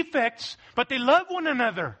have defects, but they love one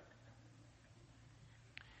another.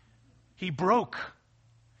 He broke.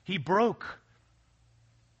 He broke.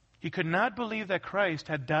 He could not believe that Christ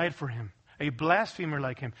had died for him, a blasphemer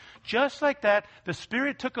like him. Just like that, the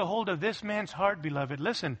Spirit took a hold of this man's heart, beloved.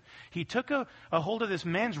 Listen, he took a hold of this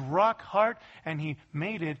man's rock heart and he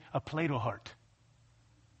made it a Play-Doh heart.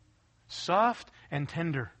 Soft and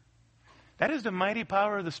tender. That is the mighty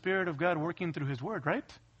power of the Spirit of God working through his word, right?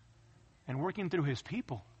 And working through his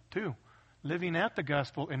people, too. Living out the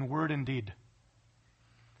gospel in word and deed.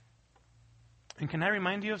 And can I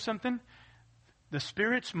remind you of something? The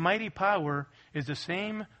Spirit's mighty power is the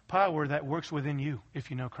same power that works within you if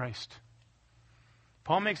you know Christ.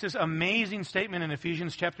 Paul makes this amazing statement in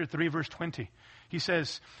Ephesians chapter 3, verse 20. He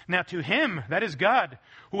says, now to him, that is God,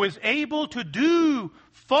 who is able to do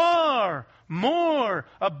far more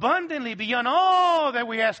abundantly beyond all that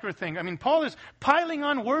we ask or think. I mean, Paul is piling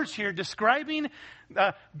on words here, describing,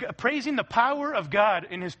 praising the power of God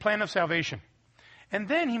in his plan of salvation. And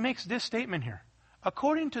then he makes this statement here.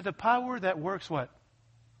 According to the power that works what?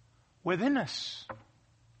 Within us.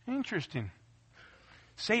 Interesting.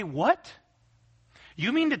 Say what?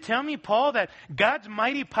 You mean to tell me, Paul, that God's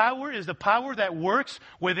mighty power is the power that works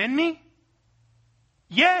within me?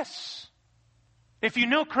 Yes. If you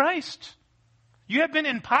know Christ, you have been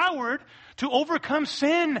empowered to overcome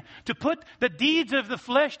sin, to put the deeds of the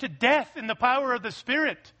flesh to death in the power of the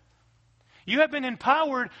Spirit. You have been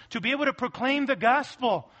empowered to be able to proclaim the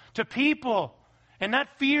gospel to people and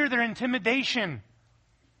not fear their intimidation,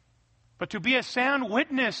 but to be a sound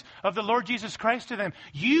witness of the Lord Jesus Christ to them.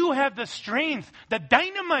 You have the strength, the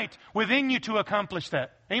dynamite within you to accomplish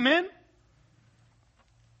that. Amen?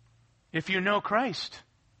 If you know Christ.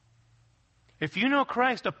 If you know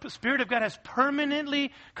Christ, the Spirit of God has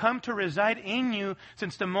permanently come to reside in you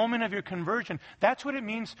since the moment of your conversion. That's what it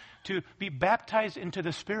means to be baptized into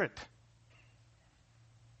the Spirit.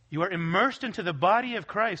 You are immersed into the body of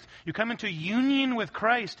Christ. You come into union with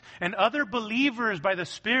Christ and other believers by the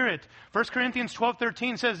Spirit. 1 Corinthians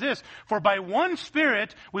 12:13 says this, for by one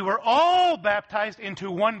Spirit we were all baptized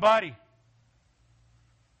into one body.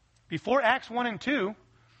 Before Acts 1 and 2,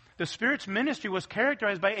 the Spirit's ministry was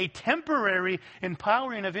characterized by a temporary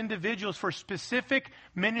empowering of individuals for specific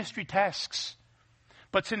ministry tasks.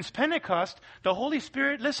 But since Pentecost, the Holy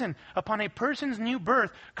Spirit, listen, upon a person's new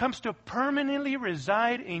birth, comes to permanently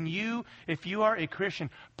reside in you if you are a Christian.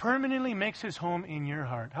 Permanently makes his home in your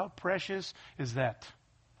heart. How precious is that?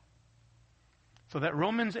 So that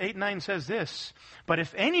Romans 8:9 says this, but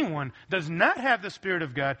if anyone does not have the Spirit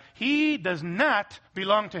of God, he does not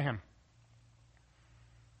belong to him.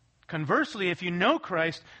 Conversely, if you know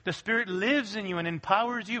Christ, the Spirit lives in you and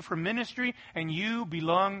empowers you for ministry, and you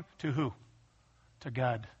belong to who? To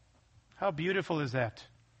God. How beautiful is that?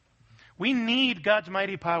 We need God's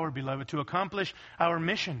mighty power, beloved, to accomplish our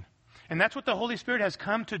mission. And that's what the Holy Spirit has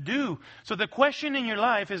come to do. So the question in your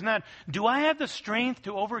life is not, do I have the strength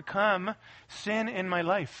to overcome sin in my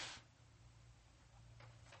life?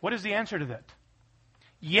 What is the answer to that?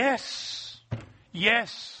 Yes.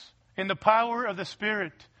 Yes. In the power of the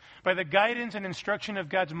Spirit, by the guidance and instruction of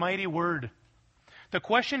God's mighty word. The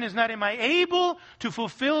question is not, am I able to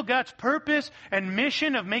fulfill God's purpose and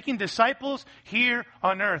mission of making disciples here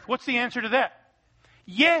on earth? What's the answer to that?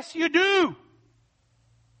 Yes, you do.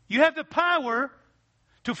 You have the power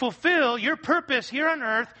to fulfill your purpose here on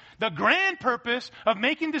earth, the grand purpose of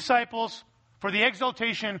making disciples for the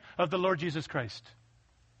exaltation of the Lord Jesus Christ.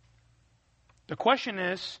 The question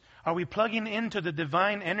is, are we plugging into the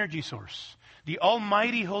divine energy source, the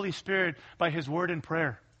almighty Holy Spirit, by His word and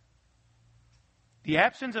prayer? The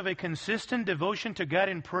absence of a consistent devotion to God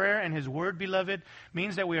in prayer and His word, beloved,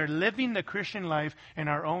 means that we are living the Christian life in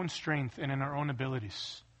our own strength and in our own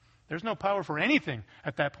abilities. There's no power for anything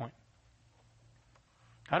at that point.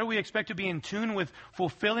 How do we expect to be in tune with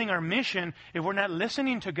fulfilling our mission if we're not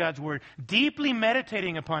listening to God's word, deeply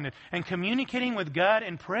meditating upon it, and communicating with God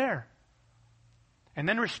in prayer? And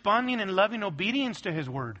then responding in loving obedience to His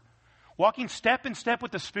word. Walking step in step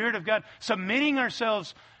with the Spirit of God, submitting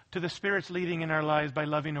ourselves to the Spirit's leading in our lives by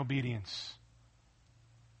loving obedience.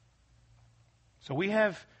 So we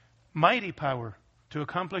have mighty power to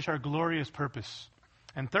accomplish our glorious purpose.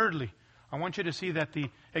 And thirdly, I want you to see that the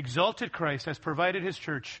exalted Christ has provided his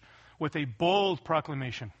church with a bold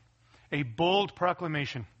proclamation. A bold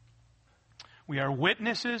proclamation. We are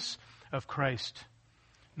witnesses of Christ.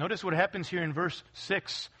 Notice what happens here in verse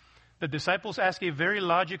 6. The disciples ask a very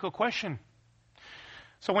logical question.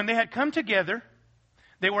 So when they had come together,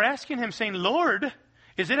 they were asking him, saying, Lord,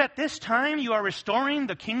 is it at this time you are restoring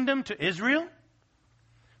the kingdom to Israel?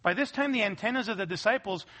 By this time, the antennas of the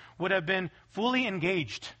disciples would have been fully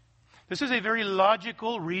engaged. This is a very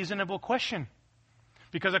logical, reasonable question.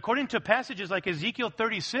 Because according to passages like Ezekiel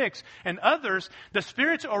 36 and others, the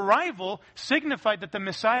Spirit's arrival signified that the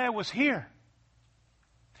Messiah was here.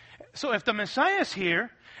 So if the Messiah is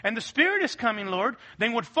here and the Spirit is coming, Lord,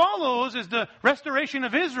 then what follows is the restoration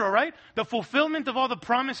of Israel, right? The fulfillment of all the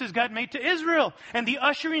promises God made to Israel and the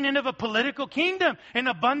ushering in of a political kingdom, an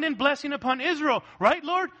abundant blessing upon Israel. Right,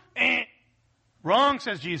 Lord? Wrong,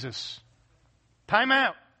 says Jesus. Time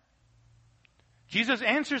out. Jesus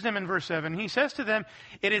answers them in verse 7. He says to them,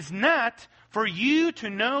 it is not for you to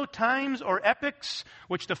know times or epochs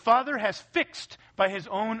which the Father has fixed by his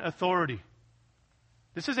own authority.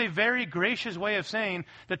 This is a very gracious way of saying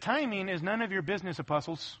the timing is none of your business,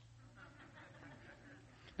 apostles.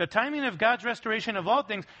 The timing of God's restoration of all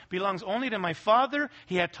things belongs only to my Father.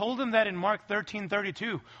 He had told them that in Mark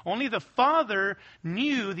 13:32. Only the Father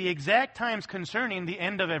knew the exact times concerning the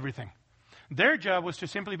end of everything. Their job was to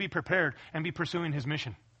simply be prepared and be pursuing his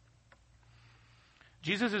mission.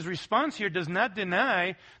 Jesus' response here does not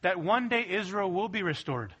deny that one day Israel will be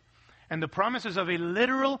restored. And the promises of a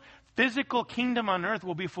literal, physical kingdom on earth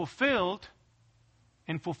will be fulfilled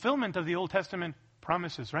in fulfillment of the Old Testament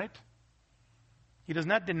promises, right? He does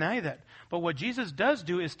not deny that. But what Jesus does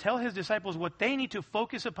do is tell his disciples what they need to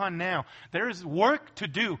focus upon now. There is work to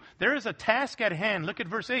do. There is a task at hand. Look at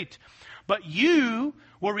verse 8. But you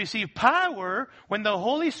will receive power when the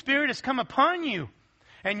Holy Spirit has come upon you.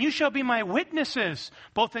 And you shall be my witnesses,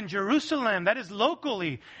 both in Jerusalem, that is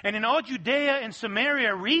locally, and in all Judea and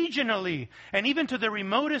Samaria regionally, and even to the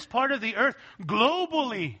remotest part of the earth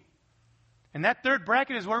globally. And that third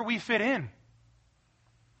bracket is where we fit in.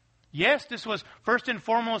 Yes, this was first and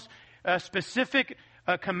foremost a specific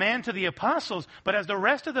command to the apostles, but as the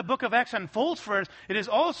rest of the book of Acts unfolds for us, it is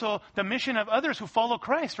also the mission of others who follow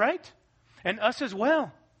Christ, right? And us as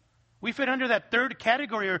well. We fit under that third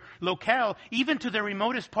category or locale, even to the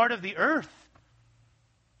remotest part of the earth.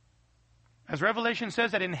 As Revelation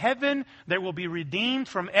says that in heaven there will be redeemed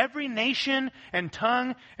from every nation and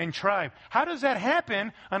tongue and tribe. How does that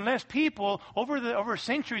happen unless people over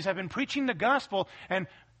centuries have been preaching the gospel and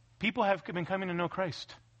people have been coming to know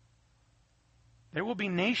Christ? There will be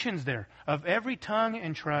nations there of every tongue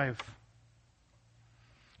and tribe.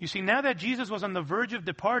 You see, now that Jesus was on the verge of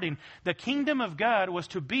departing, the kingdom of God was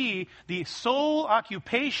to be the sole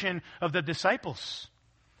occupation of the disciples.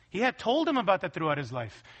 He had told them about that throughout his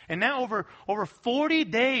life. And now over 40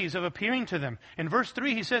 days of appearing to them. In verse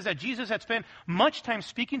 3, he says that Jesus had spent much time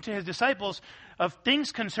speaking to his disciples of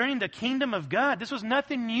things concerning the kingdom of God. This was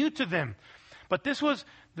nothing new to them. But this was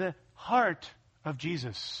the heart of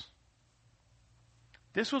Jesus.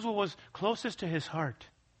 This was what was closest to his heart.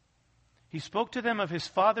 He spoke to them of his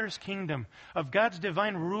Father's kingdom, of God's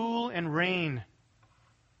divine rule and reign.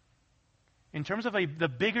 In terms of the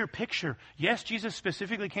bigger picture, yes, Jesus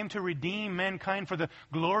specifically came to redeem mankind for the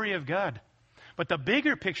glory of God. But the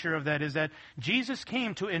bigger picture of that is that Jesus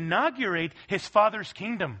came to inaugurate his Father's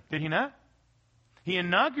kingdom. Did he not? He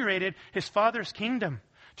inaugurated his Father's kingdom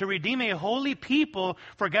to redeem a holy people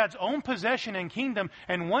for God's own possession and kingdom.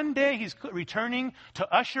 And one day he's returning to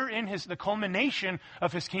usher in the culmination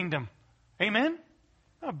of his kingdom. Amen?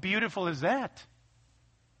 How beautiful is that?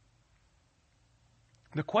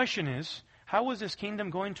 The question is, how is this kingdom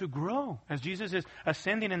going to grow as Jesus is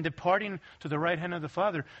ascending and departing to the right hand of the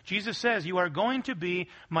Father? Jesus says, you are going to be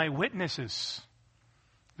my witnesses.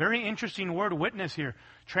 Very interesting word, witness here.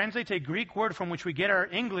 Translates a Greek word from which we get our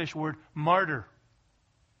English word, martyr.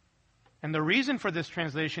 And the reason for this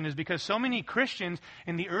translation is because so many Christians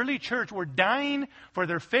in the early church were dying for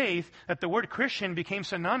their faith that the word Christian became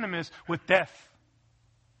synonymous with death.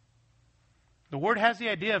 The word has the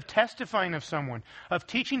idea of testifying of someone, of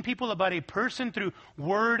teaching people about a person through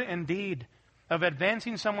word and deed, of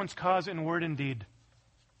advancing someone's cause in word and deed.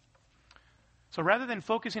 So rather than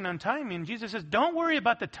focusing on timing, Jesus says, don't worry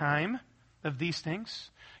about the time of these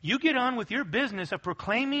things. You get on with your business of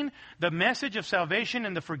proclaiming the message of salvation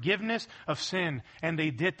and the forgiveness of sin. And they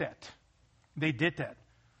did that. They did that.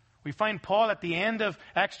 We find Paul at the end of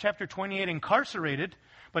Acts chapter 28 incarcerated,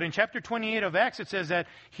 But in chapter 28 of Acts, it says that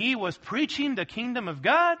he was preaching the kingdom of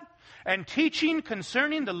God and teaching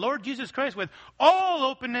concerning the Lord Jesus Christ with all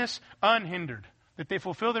openness, unhindered. Did they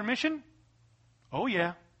fulfill their mission? Oh,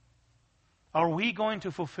 yeah. Are we going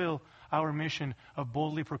to fulfill our mission of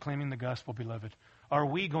boldly proclaiming the gospel, beloved? Are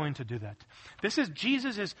we going to do that? This is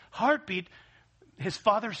Jesus' heartbeat, his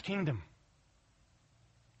Father's kingdom.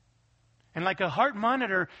 And like a heart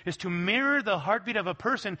monitor is to mirror the heartbeat of a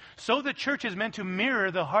person, so the church is meant to mirror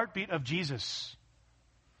the heartbeat of Jesus.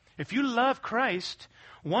 If you love Christ,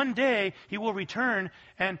 one day he will return,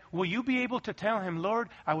 and will you be able to tell him, Lord,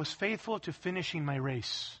 I was faithful to finishing my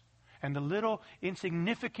race, and the little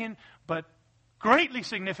insignificant but greatly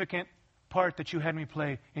significant part that you had me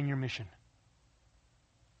play in your mission?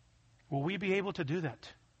 Will we be able to do that?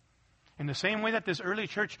 In the same way that this early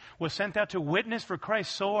church was sent out to witness for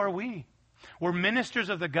Christ, so are we. We're ministers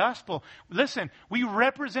of the gospel. Listen, we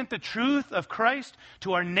represent the truth of Christ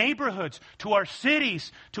to our neighborhoods, to our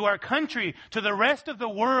cities, to our country, to the rest of the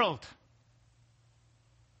world.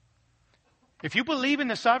 If you believe in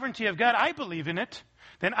the sovereignty of God, I believe in it,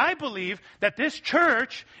 then I believe that this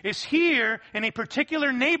church is here in a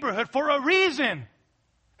particular neighborhood for a reason.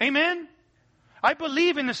 Amen? I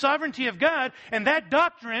believe in the sovereignty of God, and that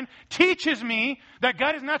doctrine teaches me that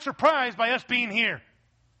God is not surprised by us being here.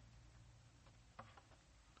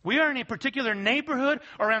 We are in a particular neighborhood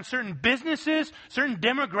around certain businesses, certain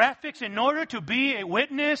demographics in order to be a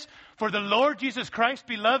witness for the Lord Jesus Christ,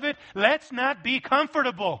 beloved. Let's not be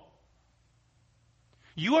comfortable.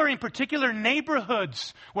 You are in particular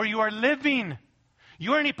neighborhoods where you are living.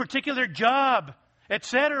 You are in a particular job,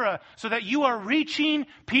 etc., so that you are reaching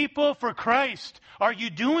people for Christ. Are you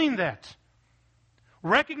doing that?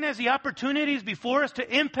 Recognize the opportunities before us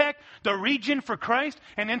to impact the region for Christ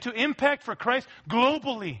and then to impact for Christ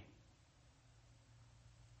globally.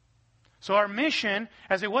 So our mission,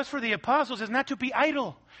 as it was for the apostles, is not to be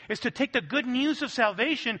idle. It's to take the good news of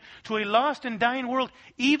salvation to a lost and dying world,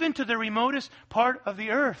 even to the remotest part of the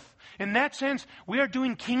earth. In that sense, we are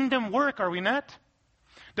doing kingdom work, are we not?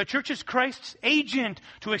 The church is Christ's agent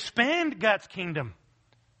to expand God's kingdom.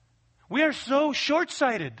 We are so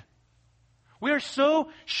short-sighted. We are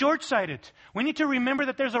so short-sighted. We need to remember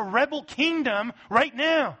that there's a rebel kingdom right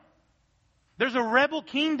now. There's a rebel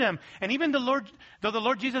kingdom. And even though the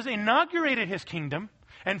Lord Jesus inaugurated his kingdom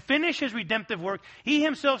and finished his redemptive work, he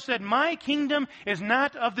himself said, my kingdom is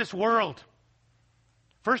not of this world.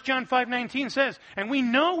 1 John 5:19 says, and we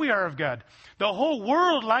know we are of God. The whole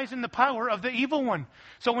world lies in the power of the evil one.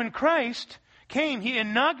 So when Christ came, he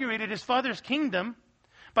inaugurated his Father's kingdom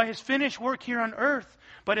by his finished work here on earth.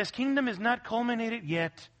 But his kingdom is not culminated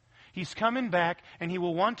yet. He's coming back, and he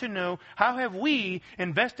will want to know, how have we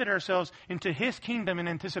invested ourselves into his kingdom in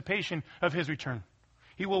anticipation of his return?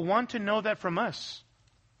 He will want to know that from us.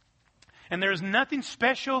 And there is nothing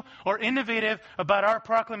special or innovative about our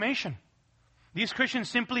proclamation. These Christians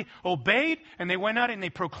simply obeyed, and they went out and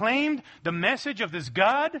they proclaimed the message of this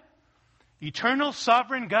God, eternal,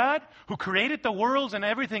 sovereign God, who created the worlds and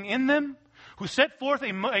everything in them, who set forth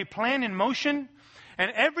a plan in motion. And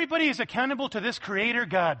everybody is accountable to this Creator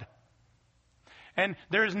God. And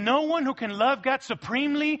there is no one who can love God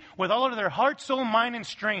supremely with all of their heart, soul, mind, and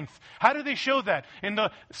strength. How do they show that? In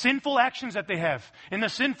the sinful actions that they have, in the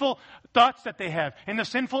sinful thoughts that they have, in the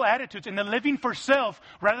sinful attitudes, in the living for self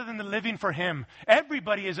rather than the living for Him.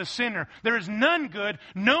 Everybody is a sinner. There is none good,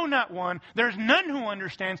 no, not one. There is none who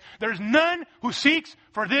understands. There is none who seeks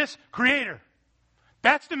for this Creator.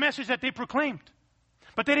 That's the message that they proclaimed.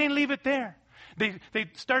 But they didn't leave it there. They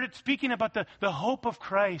started speaking about the hope of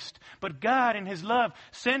Christ. But God, in His love,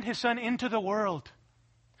 sent His Son into the world.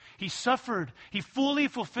 He suffered. He fully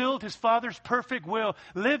fulfilled His Father's perfect will,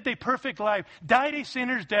 lived a perfect life, died a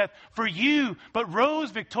sinner's death for you, but rose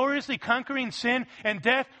victoriously conquering sin and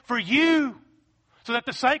death for you. So that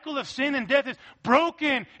the cycle of sin and death is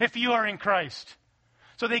broken if you are in Christ.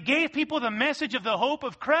 So they gave people the message of the hope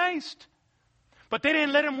of Christ. But they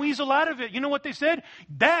didn't let them weasel out of it. You know what they said?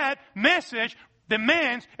 That message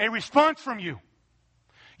demands a response from you.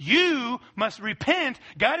 You must repent.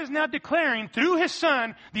 God is now declaring through His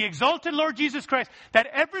Son, the exalted Lord Jesus Christ, that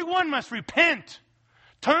everyone must repent.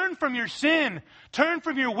 Turn from your sin. Turn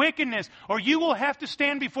from your wickedness, or you will have to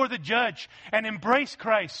stand before the judge and embrace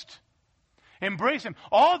Christ. Embrace Him.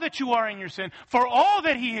 All that you are in your sin, for all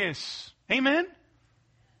that He is. Amen?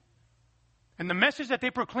 And the message that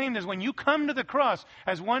they proclaimed is when you come to the cross,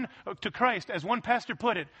 to Christ, as one pastor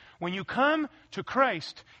put it, when you come to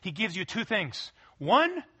Christ, He gives you two things.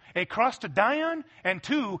 One, a cross to die on, and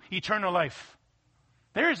two, eternal life.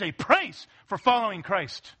 There is a price for following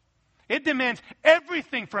Christ. It demands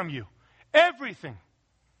everything from you. Everything.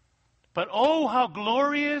 But oh, how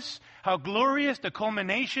glorious the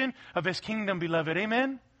culmination of His kingdom, beloved.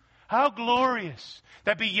 Amen? How glorious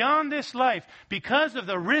that beyond this life, because of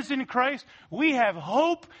the risen Christ, we have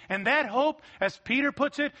hope. And that hope, as Peter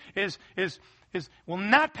puts it, will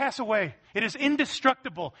not pass away. It is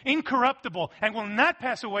indestructible, incorruptible, and will not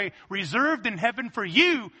pass away, reserved in heaven for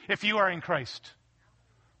you if you are in Christ.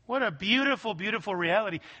 What a beautiful, beautiful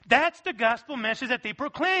reality. That's the gospel message that they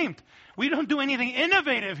proclaimed. We don't do anything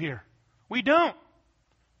innovative here. We don't.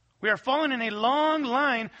 We are following in a long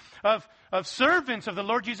line of servants of the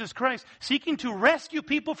Lord Jesus Christ, seeking to rescue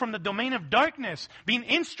people from the domain of darkness, being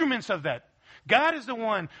instruments of that. God is the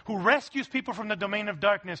one who rescues people from the domain of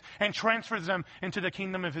darkness and transfers them into the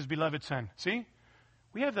kingdom of His beloved Son. See?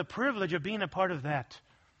 We have the privilege of being a part of that.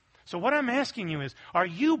 So what I'm asking you is, are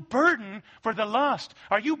you burdened for the lost?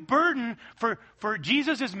 Are you burdened for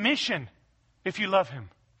Jesus' mission if you love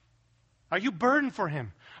Him? Are you burdened for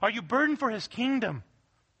Him? Are you burdened for His kingdom?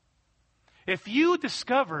 If you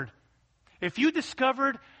discovered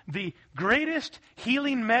the greatest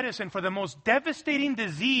healing medicine for the most devastating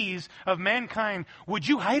disease of mankind, would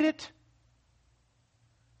you hide it?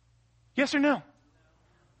 Yes or no?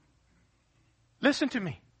 Listen to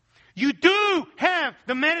me. You do have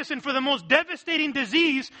the medicine for the most devastating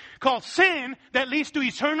disease called sin that leads to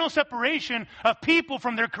eternal separation of people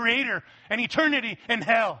from their Creator and eternity in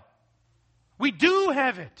hell. We do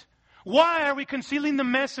have it. Why are we concealing the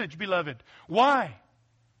message, beloved? Why?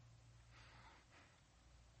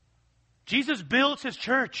 Jesus builds His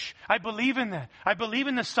church. I believe in that. I believe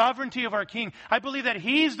in the sovereignty of our King. I believe that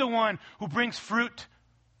He's the one who brings fruit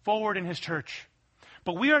forward in His church.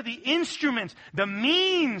 But we are the instruments, the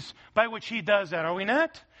means by which He does that, are we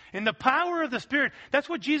not? In the power of the Spirit. That's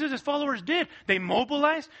what Jesus' followers did. They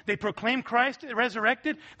mobilized. They proclaimed Christ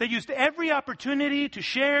resurrected. They used every opportunity to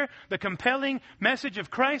share the compelling message of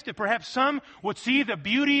Christ, that perhaps some would see the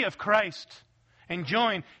beauty of Christ and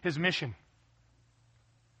join His mission.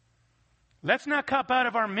 Let's not cop out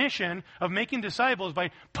of our mission of making disciples by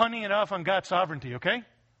punting it off on God's sovereignty, okay?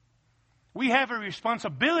 We have a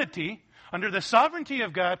responsibility under the sovereignty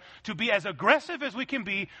of God to be as aggressive as we can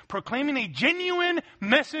be, proclaiming a genuine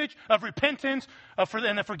message of repentance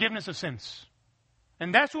and the forgiveness of sins.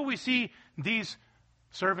 And that's what we see these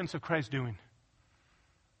servants of Christ doing.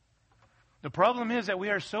 The problem is that we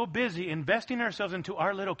are so busy investing ourselves into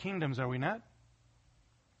our little kingdoms, are we not?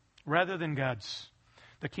 Rather than God's.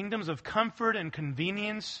 The kingdoms of comfort and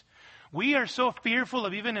convenience. We are so fearful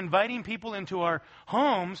of even inviting people into our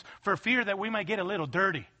homes for fear that we might get a little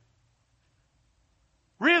dirty.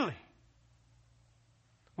 Really?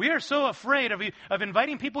 We are so afraid of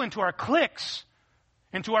inviting people into our cliques,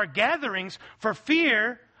 into our gatherings, for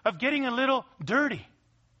fear of getting a little dirty.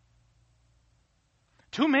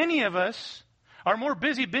 Too many of us are more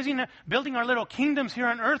busy building our little kingdoms here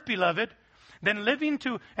on earth, beloved, than living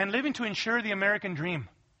to ensure the American dream.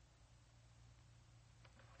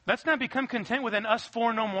 Let's not become content with an us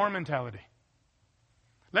for no more mentality.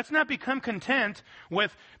 Let's not become content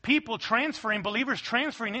with believers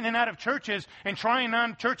transferring in and out of churches and trying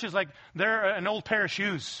on churches like they're an old pair of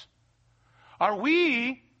shoes. Are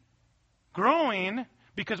we growing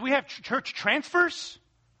because we have church transfers?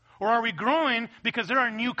 Or are we growing because there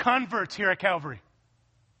are new converts here at Calvary?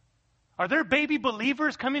 Are there baby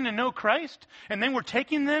believers coming to know Christ, and then we're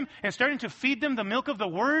taking them and starting to feed them the milk of the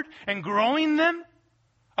Word and growing them?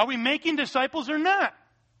 Are we making disciples or not?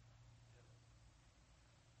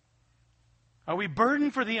 Are we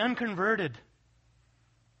burdened for the unconverted?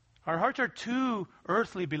 Our hearts are too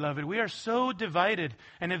earthly, beloved. We are so divided.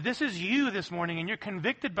 And if this is you this morning and you're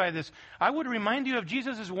convicted by this, I would remind you of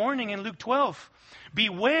Jesus' warning in Luke 12.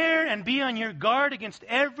 Beware and be on your guard against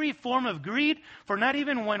every form of greed, for not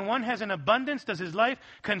even when one has an abundance does his life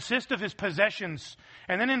consist of his possessions.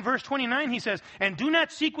 And then in verse 29 he says, and do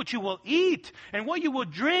not seek what you will eat and what you will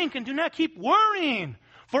drink, and do not keep worrying.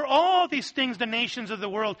 For all these things the nations of the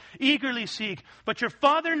world eagerly seek. But your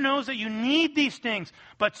Father knows that you need these things.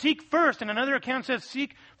 But seek first, and another account says,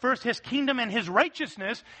 seek first His kingdom and His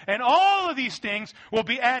righteousness, and all of these things will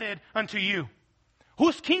be added unto you.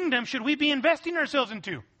 Whose kingdom should we be investing ourselves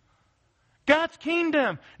into? God's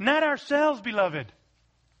kingdom, not ourselves, beloved.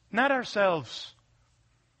 Not ourselves.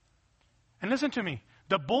 And listen to me.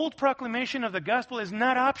 The bold proclamation of the gospel is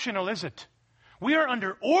not optional, is it? We are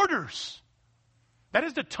under orders. That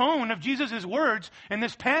is the tone of Jesus' words in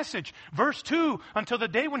this passage. Verse 2, until the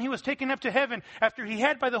day when He was taken up to heaven, after He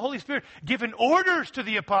had by the Holy Spirit given orders to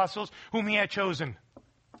the apostles whom He had chosen.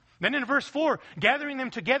 Then in verse 4, gathering them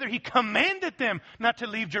together, He commanded them not to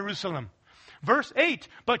leave Jerusalem. Verse 8,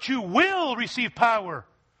 but you will receive power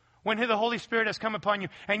when the Holy Spirit has come upon you.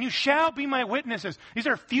 And you shall be my witnesses. These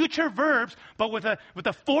are future verbs, but with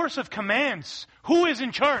a force of commands. Who is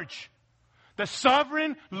in charge? The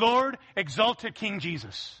sovereign Lord, exalted King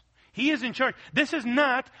Jesus. He is in charge. This is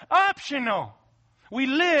not optional. We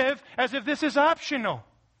live as if this is optional.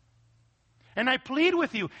 And I plead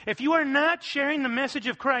with you, if you are not sharing the message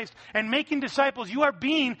of Christ and making disciples, you are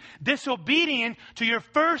being disobedient to your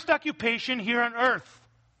first occupation here on earth.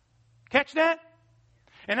 Catch that?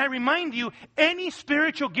 And I remind you, any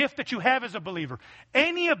spiritual gift that you have as a believer,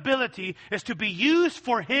 any ability is to be used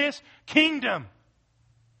for His kingdom.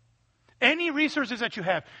 Any resources that you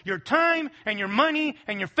have, your time and your money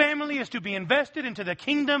and your family is to be invested into the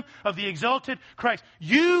kingdom of the exalted Christ.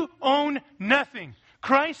 You own nothing.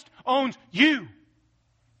 Christ owns you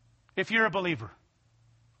if you're a believer.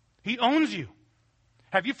 He owns you.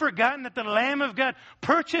 Have you forgotten that the Lamb of God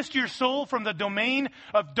purchased your soul from the domain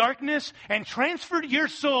of darkness and transferred your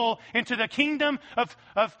soul into the kingdom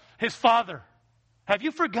of His Father? Have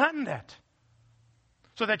you forgotten that?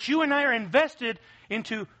 So that you and I are invested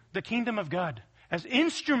into the kingdom of God as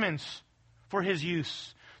instruments for His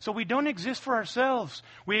use. So we don't exist for ourselves.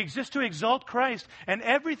 We exist to exalt Christ. And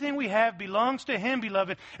everything we have belongs to Him,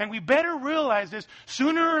 beloved. And we better realize this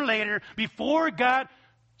sooner or later before God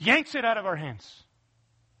yanks it out of our hands.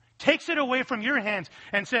 Takes it away from your hands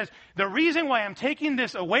and says, the reason why I'm taking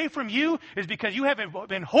this away from you is because you have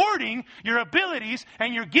been hoarding your abilities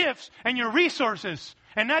and your gifts and your resources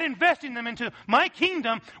and not investing them into my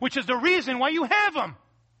kingdom, which is the reason why you have them.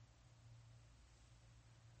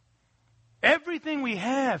 Everything we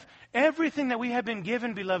have, everything that we have been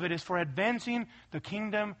given, beloved, is for advancing the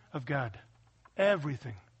kingdom of God.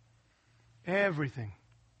 Everything. Everything.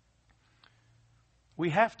 We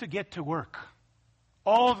have to get to work.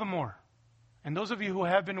 All the more. And those of you who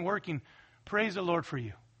have been working, praise the Lord for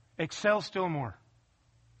you. Excel still more.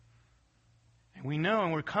 And we know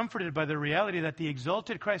and we're comforted by the reality that the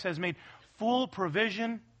exalted Christ has made full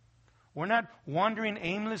provision. We're not wandering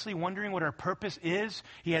aimlessly, wondering what our purpose is.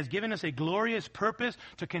 He has given us a glorious purpose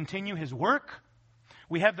to continue His work.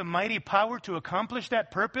 We have the mighty power to accomplish that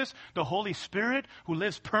purpose, the Holy Spirit who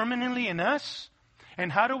lives permanently in us.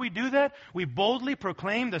 And how do we do that? We boldly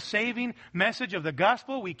proclaim the saving message of the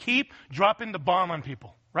gospel. We keep dropping the bomb on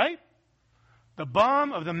people, right? The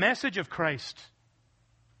bomb of the message of Christ.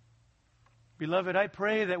 Beloved, I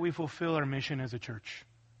pray that we fulfill our mission as a church,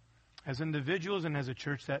 as individuals and as a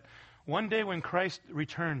church, that one day when Christ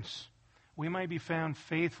returns, we might be found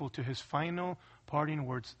faithful to His final parting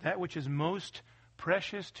words, that which is most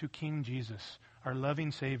precious to King Jesus, our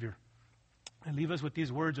loving Savior. I leave us with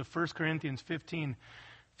these words of 1 Corinthians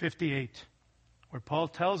 15:58, where Paul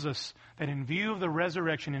tells us that in view of the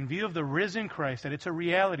resurrection, in view of the risen Christ, that it's a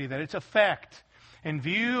reality, that it's a fact, in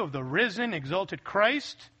view of the risen, exalted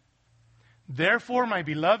Christ, therefore, my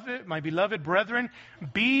beloved brethren,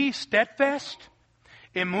 be steadfast,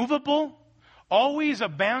 immovable, always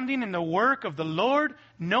abounding in the work of the Lord,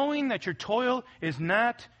 knowing that your toil is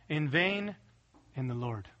not in vain in the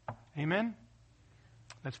Lord. Amen?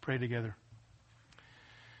 Let's pray together.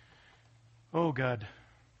 Oh God,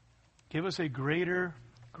 give us a greater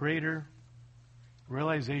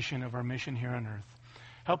realization of our mission here on earth.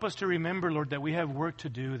 Help us to remember, Lord, that we have work to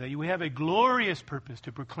do, that we have a glorious purpose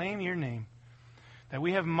to proclaim your name, that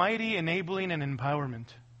we have mighty enabling and empowerment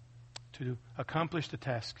to accomplish the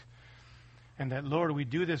task. And that, Lord, we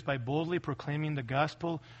do this by boldly proclaiming the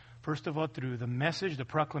gospel, first of all, through the message, the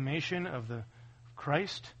proclamation of the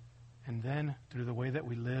Christ, and then through the way that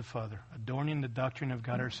we live, Father, adorning the doctrine of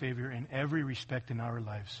God our Savior in every respect in our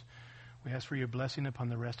lives. We ask for your blessing upon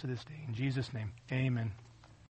the rest of this day. In Jesus' name, amen.